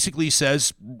 and he basically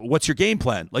says, what's your game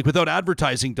plan? Like, without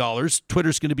advertising dollars,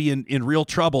 Twitter's going to be in real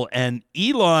trouble. And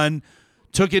Elon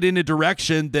took it in a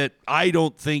direction that I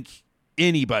don't think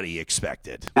anybody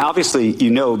expected. Now, obviously, you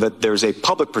know that there's a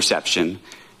public perception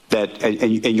that,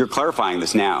 and you're clarifying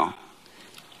this now,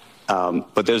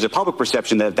 but there's a public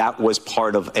perception that was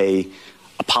part of a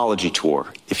apology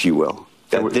tour, if you will,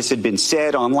 that this had been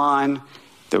said online,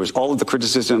 There was all of the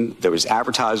criticism. There was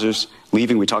advertisers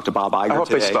leaving. We talked to Bob Iger today. I hope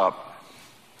they stop.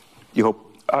 You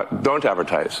hope? Don't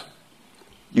advertise.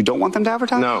 You don't want them to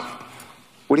advertise? No.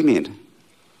 What do you mean?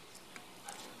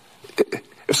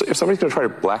 If somebody's going to try to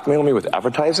blackmail me with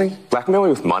advertising, blackmail me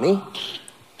with money,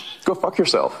 go fuck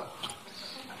yourself.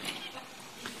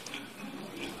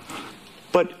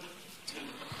 But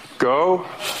go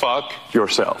fuck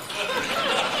yourself.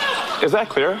 Is that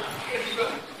clear?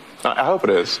 I hope it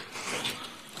is.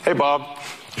 Hey, Bob,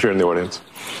 if you're in the audience.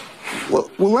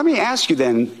 Well, let me ask you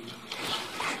then.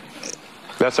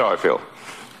 That's how I feel.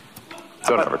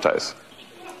 Don't advertise.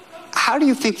 How do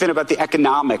you think then about the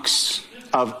economics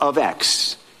of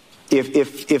X?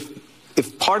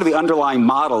 If part of the underlying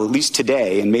model, at least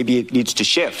today, and maybe it needs to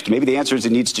shift, maybe the answer is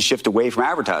it needs to shift away from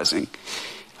advertising.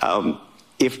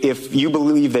 If you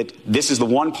believe that this is the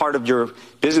one part of your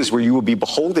business where you will be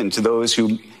beholden to those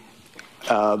who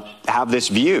have this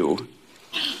view,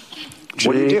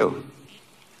 what do you do?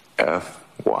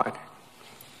 Why?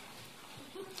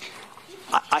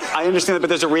 I understand that, but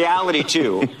there's a reality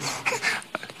too,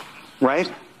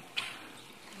 right?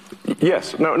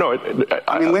 Yes. No.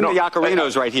 I mean, Linda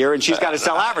Yaccarino's right here, and she's got to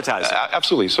sell advertising.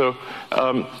 Absolutely. So,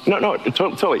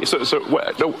 totally.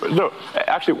 No.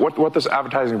 Actually, what this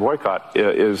advertising boycott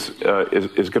is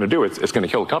going to do? It's going to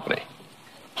kill the company.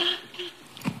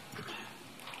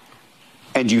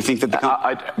 And do you think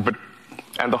that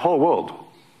and the whole world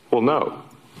will know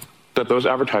that those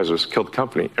advertisers killed the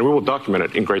company, and we will document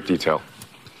it in great detail.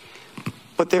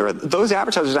 But those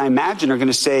advertisers, I imagine, are going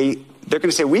to say,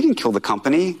 we didn't kill the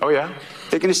company. Oh yeah.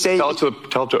 They're going to say, tell it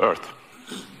to Earth.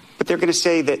 But they're going to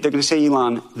say,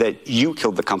 Elon, that you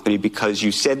killed the company because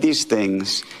you said these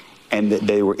things, and that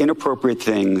they were inappropriate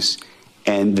things,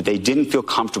 and that they didn't feel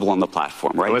comfortable on the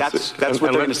platform, right? That's what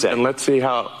they're going to say. And let's see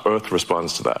how Earth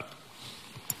responds to that.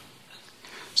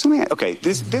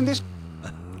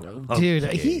 Dude,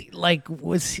 he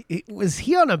was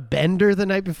he on a bender the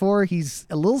night before? He's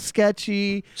a little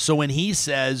sketchy. So when he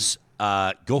says,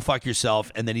 go fuck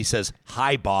yourself, and then he says,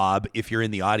 hi, Bob, if you're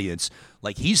in the audience,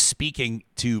 like he's speaking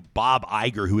to Bob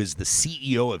Iger, who is the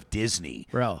CEO of Disney.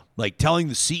 Bro. Like telling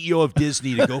the CEO of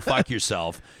Disney to go fuck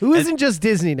yourself. Who isn't just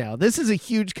Disney now. This is a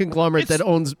huge conglomerate that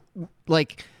owns,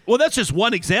 like... Well, that's just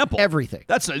one example. Everything.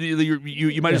 That's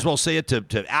you might as well say it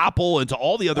to Apple and to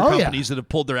all the other companies that have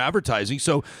pulled their advertising.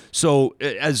 So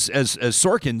as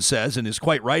Sorkin says, and is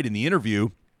quite right in the interview,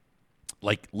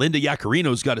 like Linda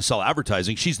Yaccarino's got to sell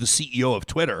advertising. She's the CEO of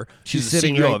Twitter. She's the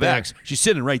CEO of X. She's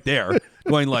sitting right there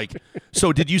going like,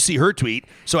 so did you see her tweet?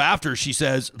 So after she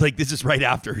says, like, this is right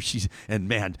after and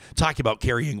man, talk about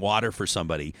carrying water for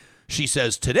somebody. She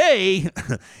says, today,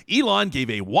 Elon gave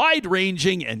a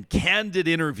wide-ranging and candid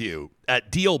interview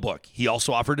at DealBook. He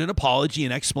also offered an apology,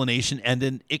 an explanation, and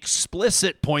an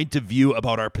explicit point of view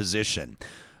about our position.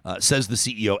 Says the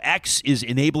CEO, X is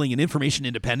enabling an information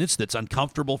independence that's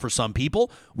uncomfortable for some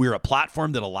people. We're a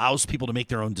platform that allows people to make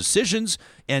their own decisions.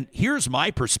 And here's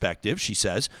my perspective, she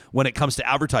says, when it comes to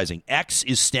advertising. X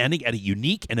is standing at a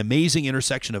unique and amazing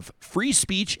intersection of free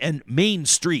speech and Main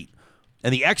Street.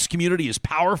 And the X community is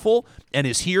powerful and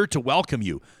is here to welcome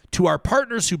you. To our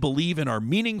partners who believe in our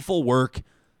meaningful work,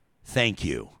 thank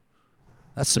you.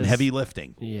 That's some heavy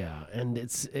lifting. Yeah, and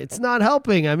it's not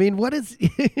helping. I mean, what is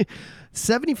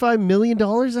 $75 million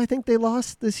I think they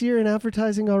lost this year in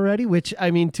advertising already, which,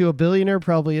 I mean, to a billionaire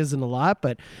probably isn't a lot.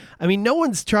 But, I mean, no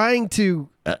one's trying to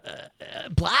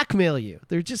blackmail you.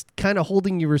 They're just kind of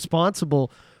holding you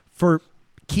responsible for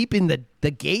keeping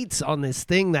the gates on this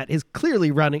thing that is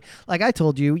clearly running. Like I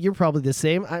told you, you're probably the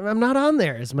same. I'm not on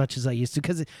there as much as I used to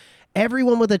because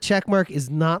everyone with a check mark is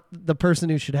not the person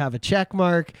who should have a check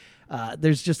mark.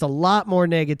 There's just a lot more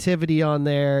negativity on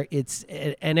there.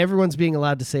 And everyone's being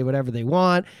allowed to say whatever they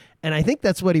want. And I think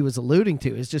that's what he was alluding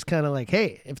to, is just kind of like,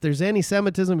 hey, if there's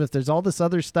anti-Semitism, if there's all this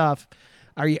other stuff,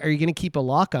 are you going to keep a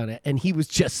lock on it? And he was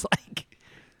just like,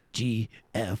 GFY.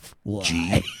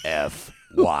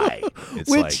 Why? It's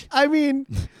Which, like, I mean,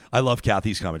 I love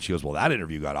Kathy's comment. She goes, well, that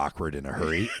interview got awkward in a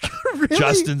hurry. Really?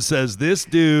 Justin says, this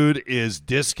dude is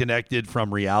disconnected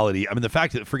from reality. I mean, the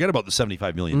fact that, forget about the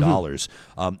 $75 million.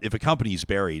 If a company's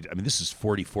buried, I mean, this is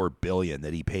 $44 billion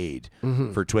that he paid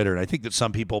for Twitter. And I think that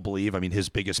some people believe, I mean, his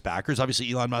biggest backers, obviously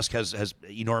Elon Musk has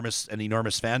an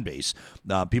enormous fan base.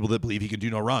 People that believe he can do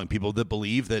no wrong. People that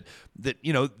believe that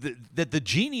the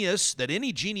genius, that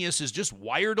any genius is just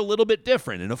wired a little bit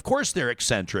different. And of course they're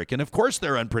eccentric, and of course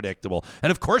they're unpredictable, and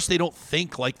of course they don't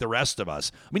think like the rest of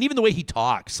us. I mean, even the way he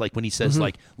talks, like when he says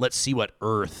like, let's see what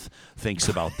Earth thinks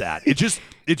about that.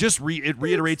 It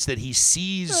reiterates that he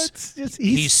sees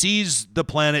he sees the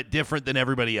planet different than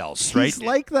everybody else, right? He's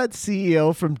like that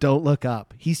CEO from Don't Look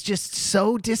Up. He's just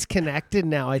so disconnected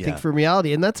now, I think, from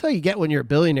reality. And that's how you get when you're a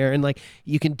billionaire and like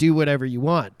you can do whatever you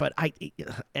want. But I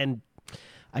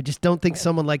just don't think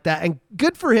someone like that, and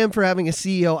good for him for having a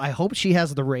CEO. I hope she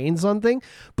has the reins on thing.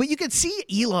 But you could see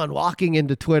Elon walking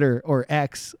into Twitter or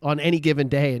X on any given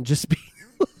day and just be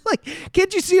like,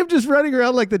 can't you see him just running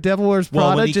around like the Devil Wears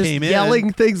Prada, just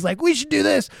yelling things like, we should do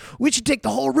this, we should take the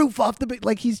whole roof off the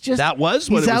like he's just that was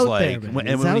what it was like. There,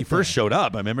 when he first showed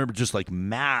up, I remember just like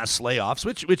mass layoffs,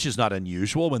 which is not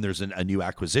unusual when there's a new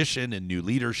acquisition and new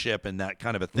leadership and that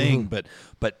kind of a thing. But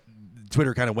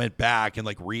Twitter kind of went back and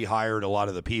like rehired a lot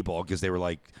of the people because they were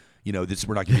like, we're not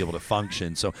going to be able to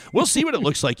function. So we'll see what it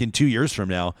looks like in 2 years from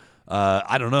now.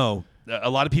 I don't know.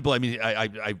 A lot of people, I mean,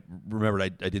 I remembered I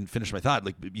didn't finish my thought.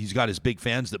 Like, he's got his big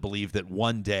fans that believe that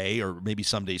one day or maybe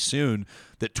someday soon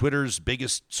that Twitter's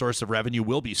biggest source of revenue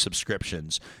will be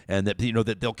subscriptions, and that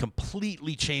that they'll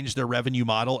completely change their revenue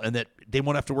model and that they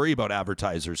won't have to worry about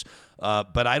advertisers.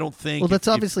 But I don't think. Well, that's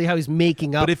obviously how he's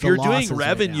making up. But if you're doing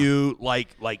revenue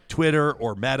like Twitter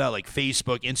or Meta, like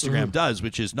Facebook, Instagram does,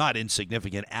 which is not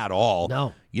insignificant at all.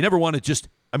 No, you never want to just.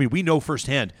 I mean, we know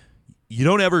firsthand. You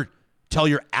don't ever tell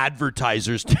your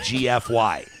advertisers to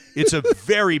GFY. It's a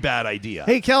very bad idea.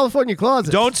 Hey, California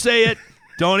Closet. Don't say it.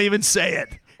 Don't even say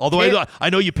it. Although I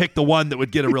know you picked the one that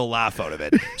would get a real laugh out of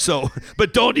it. So,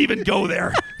 but don't even go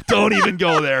there. Don't even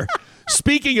go there.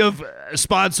 Speaking of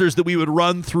sponsors that we would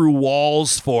run through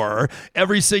walls for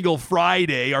every single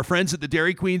Friday, our friends at the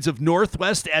Dairy Queens of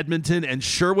Northwest Edmonton and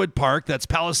Sherwood Park, that's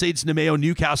Palisades, Nemeo,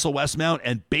 Newcastle, Westmount,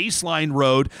 and Baseline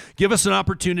Road, give us an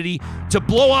opportunity to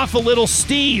blow off a little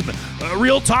steam.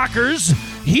 Real Talkers,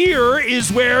 here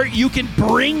is where you can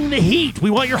bring the heat. We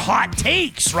want your hot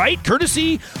takes, right?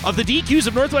 Courtesy of the DQs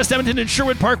of Northwest Edmonton and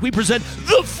Sherwood Park, we present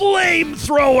the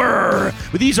Flamethrower.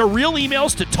 These are real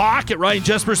emails to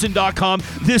talk@ryanjesperson.com.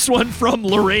 This one from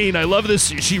Lorraine. I love this.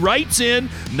 She writes in,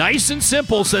 nice and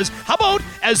simple, says, how about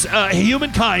as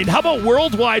humankind, how about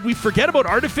worldwide we forget about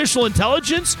artificial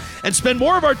intelligence and spend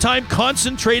more of our time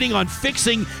concentrating on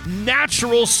fixing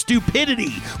natural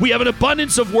stupidity? We have an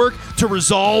abundance of work to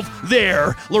resolve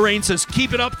there. Lorraine says,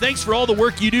 keep it up. Thanks for all the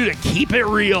work you do to keep it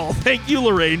real. Thank you,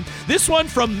 Lorraine. This one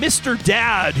from Mr.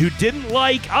 Dad, who didn't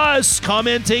like us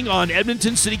commenting on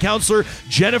Edmonton City Councillor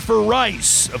Jennifer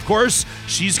Rice. Of course,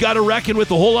 she's got to reckon with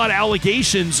a whole lot of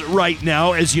allegations right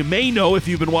now, as you may know if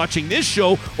you've been watching this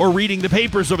show or reading the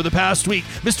papers over the past week.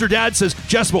 Mr. Dad says,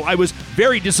 Jespo, I was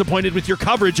very disappointed with your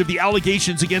coverage of the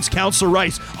allegations against Councillor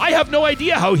Rice. I have no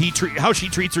idea how she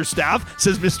treats her staff,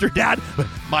 says Mr. Dad.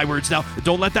 My words now.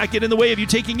 Don't let that get in the way of you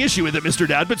taking issue with it, Mr.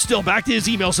 Dad. But still, back to his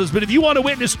email, says, but if you want to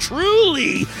witness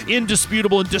truly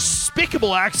indisputable and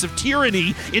despicable acts of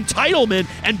tyranny, entitlement,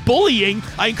 and bullying,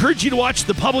 I encourage you to watch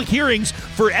the public hearings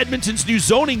for Edmonton's new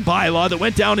zoning bylaw that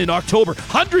went down in October.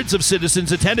 Hundreds of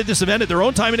citizens attended this event at their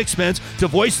own time and expense to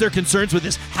voice their concerns with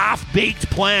this half-baked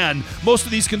plan. Most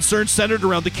of these concerns centered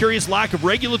around the curious lack of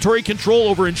regulatory control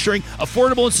over ensuring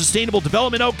affordable and sustainable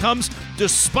development outcomes,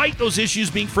 despite those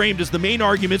issues being framed as the main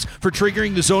arguments for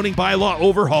triggering the zoning bylaw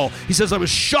overhaul. He says, I was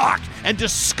shocked and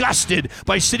disgusted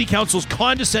by City Council's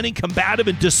condescending, combative,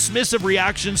 and dismissive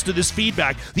reactions to this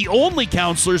feedback. The only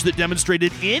councillors that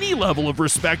demonstrated any level of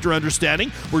respect or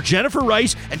understanding were Jennifer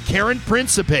Rice and Karen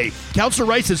Principe. Councillor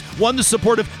Rice has won the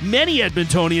support of many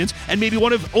Edmontonians and maybe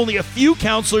one of only a few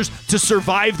councillors to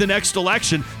survive the next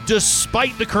election,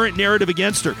 despite the current narrative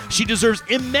against her. She deserves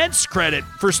immense credit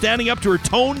for standing up to her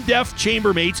tone-deaf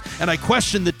chambermates, and I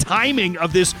question the timing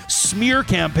of this smear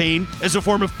campaign as a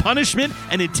form of punishment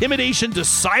and intimidation to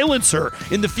silence her.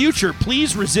 In the future,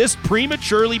 please resist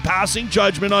prematurely passing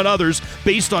judgment on others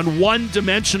based on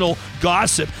one-dimensional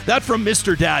gossip. That from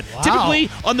Mr. Dad. Wow. Typically,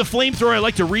 on the Flamethrower, I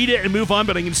like to read it and move on,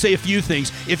 but I'm going to say a few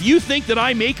things. If you think that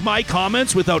I make my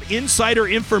comments without insider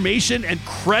information and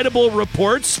credible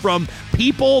reports from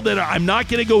people that I'm not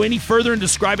going to go any further in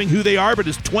describing who they are, but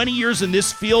it's 20 years in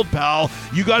this field, pal,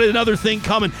 you got another thing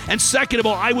coming. And second of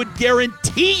all, I would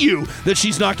guarantee you that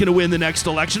she's not going to win the next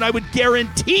election. I would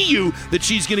guarantee you that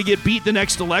she's going to get beat the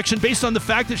next election based on the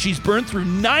fact that she's burned through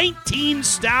 19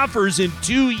 staffers in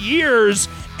 2 years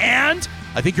and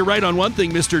I think you're right on one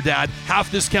thing, Mr. Dad.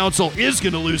 Half this council is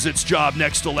going to lose its job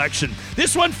next election.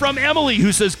 This one from Emily,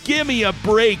 who says, give me a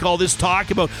break. All this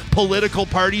talk about political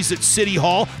parties at City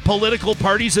Hall, political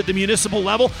parties at the municipal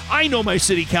level. I know my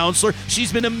city councilor.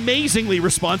 She's been amazingly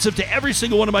responsive to every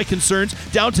single one of my concerns,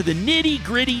 down to the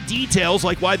nitty-gritty details,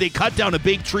 like why they cut down a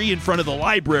big tree in front of the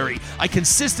library. I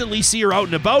consistently see her out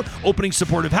and about, opening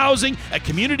supportive housing, at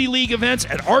community league events,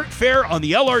 at art fair, on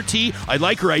the LRT. I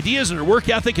like her ideas and her work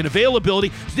ethic and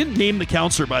availability. She didn't name the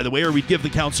counselor, by the way, or we'd give the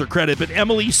counselor credit, but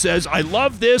Emily says, I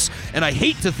love this, and I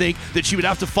hate to think that she would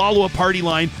have to follow a party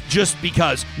line just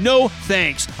because. No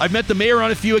thanks. I've met the mayor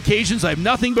on a few occasions. I have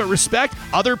nothing but respect.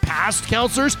 Other past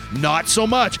counselors, not so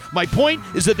much. My point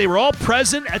is that they were all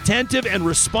present, attentive, and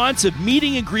responsive,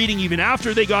 meeting and greeting even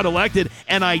after they got elected,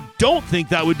 and I don't think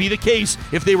that would be the case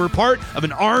if they were part of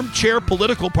an armchair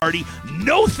political party.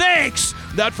 No thanks!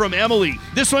 That from Emily.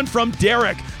 This one from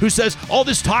Derek, who says, all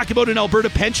this talk about an Alberta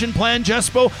pension plan,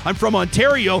 Jespo. I'm from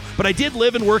Ontario, but I did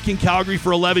live and work in Calgary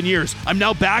for 11 years. I'm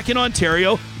now back in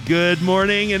Ontario. Good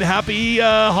morning and happy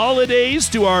holidays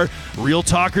to our Real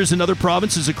Talkers in other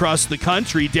provinces across the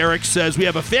country. Derek says, we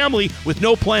have a family with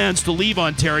no plans to leave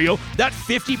Ontario. That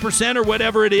 50% or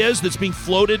whatever it is that's being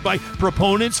floated by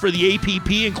proponents for the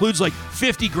APP includes like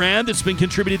 50 grand that's been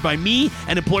contributed by me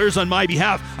and employers on my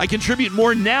behalf. I contribute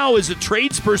more now as a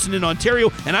tradesperson in Ontario,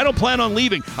 and I don't plan on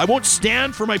leaving. I won't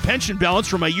stand for my pension balance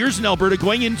from my years in Alberta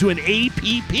going into an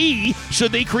APP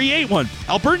should they create one.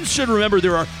 Albertans should remember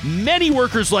there are many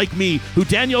workers like me who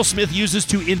Danielle Smith uses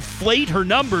to inflate her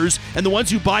numbers, and the ones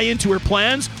who buy into her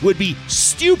plans would be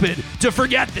stupid to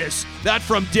forget this. That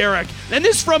from Derek. And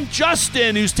this from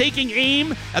Justin, who's taking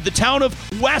aim at the town of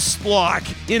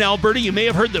Westlock in Alberta. You may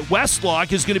have heard that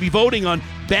Westlock is going to be voting on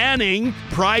banning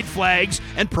pride flags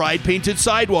and pride-painted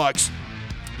sidewalks.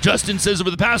 Justin says,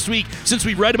 over the past week, since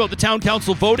we read about the town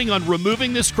council voting on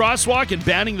removing this crosswalk and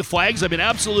banning the flags, I've been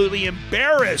absolutely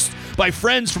embarrassed by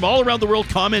friends from all around the world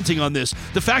commenting on this.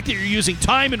 The fact that you're using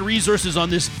time and resources on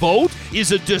this vote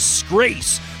is a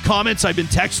disgrace. Comments I've been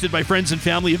texted by friends and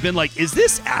family have been like, is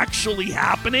this actually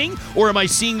happening? Or am I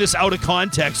seeing this out of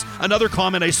context? Another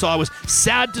comment I saw was,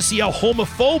 sad to see how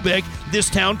homophobic this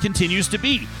town continues to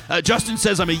be. Justin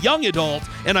says, I'm a young adult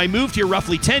and I moved here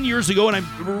roughly 10 years ago and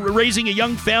I'm raising a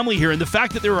young family here. And the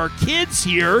fact that there are kids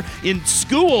here in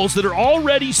schools that are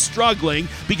already struggling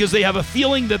because they have a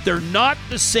feeling that they're not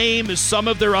the same as some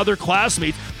of their other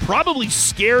classmates, probably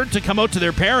scared to come out to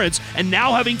their parents, and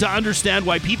now having to understand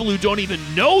why people who don't even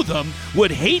know them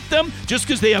would hate them just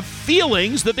because they have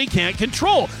feelings that they can't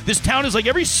control. This town is like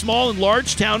every small and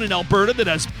large town in Alberta that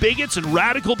has bigots and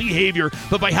radical behavior,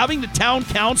 but by having the town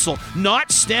council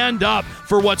not stand up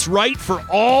for what's right for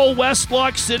all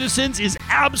Westlock citizens is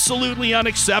absolutely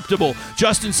unacceptable.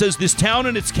 Justin says this town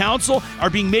and its council are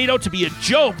being made out to be a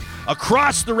joke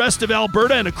across the rest of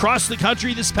Alberta and across the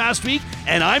country this past week,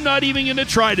 and I'm not even going to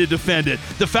try to defend it.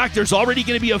 The fact there's already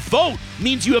going to be a vote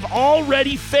means you have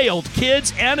already failed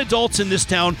kids and adults in this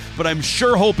town, but I'm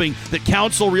sure hoping that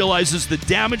council realizes the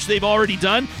damage they've already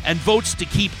done and votes to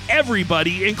keep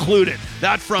everybody included.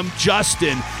 That from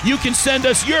Justin. You can send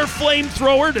us your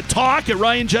flamethrower to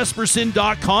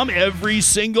talk@ryanjesperson.com every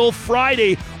single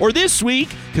Friday, or this week,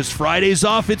 because Friday's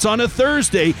off, it's on a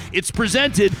Thursday. It's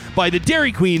presented by the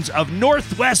Dairy Queens of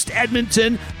Northwest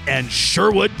Edmonton and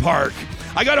Sherwood Park.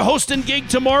 I got a hosting gig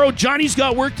tomorrow. Johnny's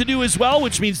got work to do as well,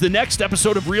 which means the next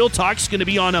episode of Real Talk's going to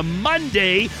be on a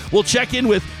Monday. We'll check in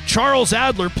with Charles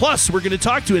Adler. Plus, we're going to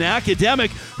talk to an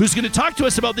academic who's going to talk to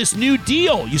us about this new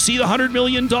deal. You see the $100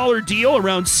 million deal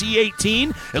around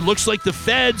C-18? It looks like the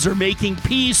feds are making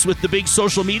peace with the big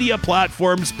social media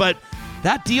platforms, but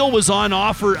that deal was on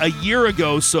offer a year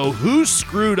ago, so who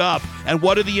screwed up and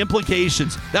what are the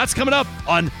implications? That's coming up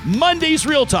on Monday's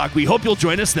Real Talk. We hope you'll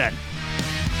join us then.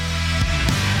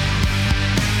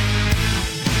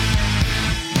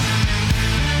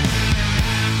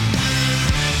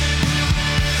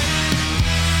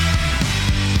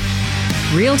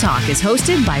 Real Talk is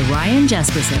hosted by Ryan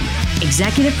Jesperson,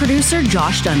 executive producer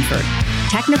Josh Dunford,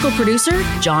 technical producer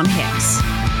John Hicks,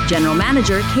 general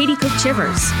manager Katie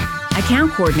Cook-Chivers,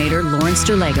 account coordinator Lawrence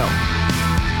Derlego,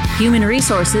 human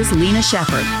resources Lena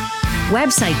Shepard,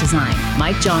 website design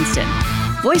Mike Johnston,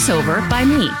 voiceover by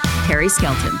me, Terry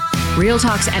Skelton. Real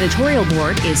Talk's editorial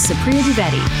board is Supriya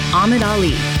Dwivedi, Ahmed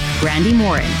Ali, Brandy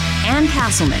Morin, Ann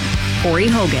Castleman, Corey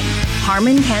Hogan,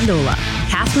 Harmon Candola,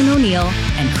 Catherine O'Neill,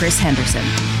 and Chris Henderson.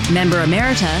 Member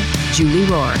Emerita, Julie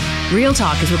Rohr. Real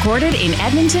Talk is recorded in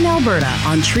Edmonton, Alberta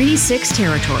on Treaty 6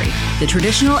 territory, the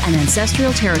traditional and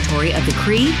ancestral territory of the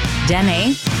Cree,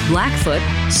 Dene, Blackfoot,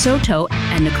 Saulteaux,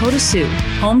 and Nakota Sioux,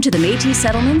 home to the Métis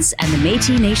settlements and the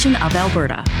Métis Nation of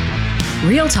Alberta.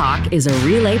 Real Talk is a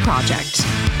relay project.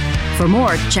 For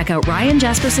more, check out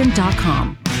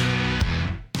ryanjesperson.com.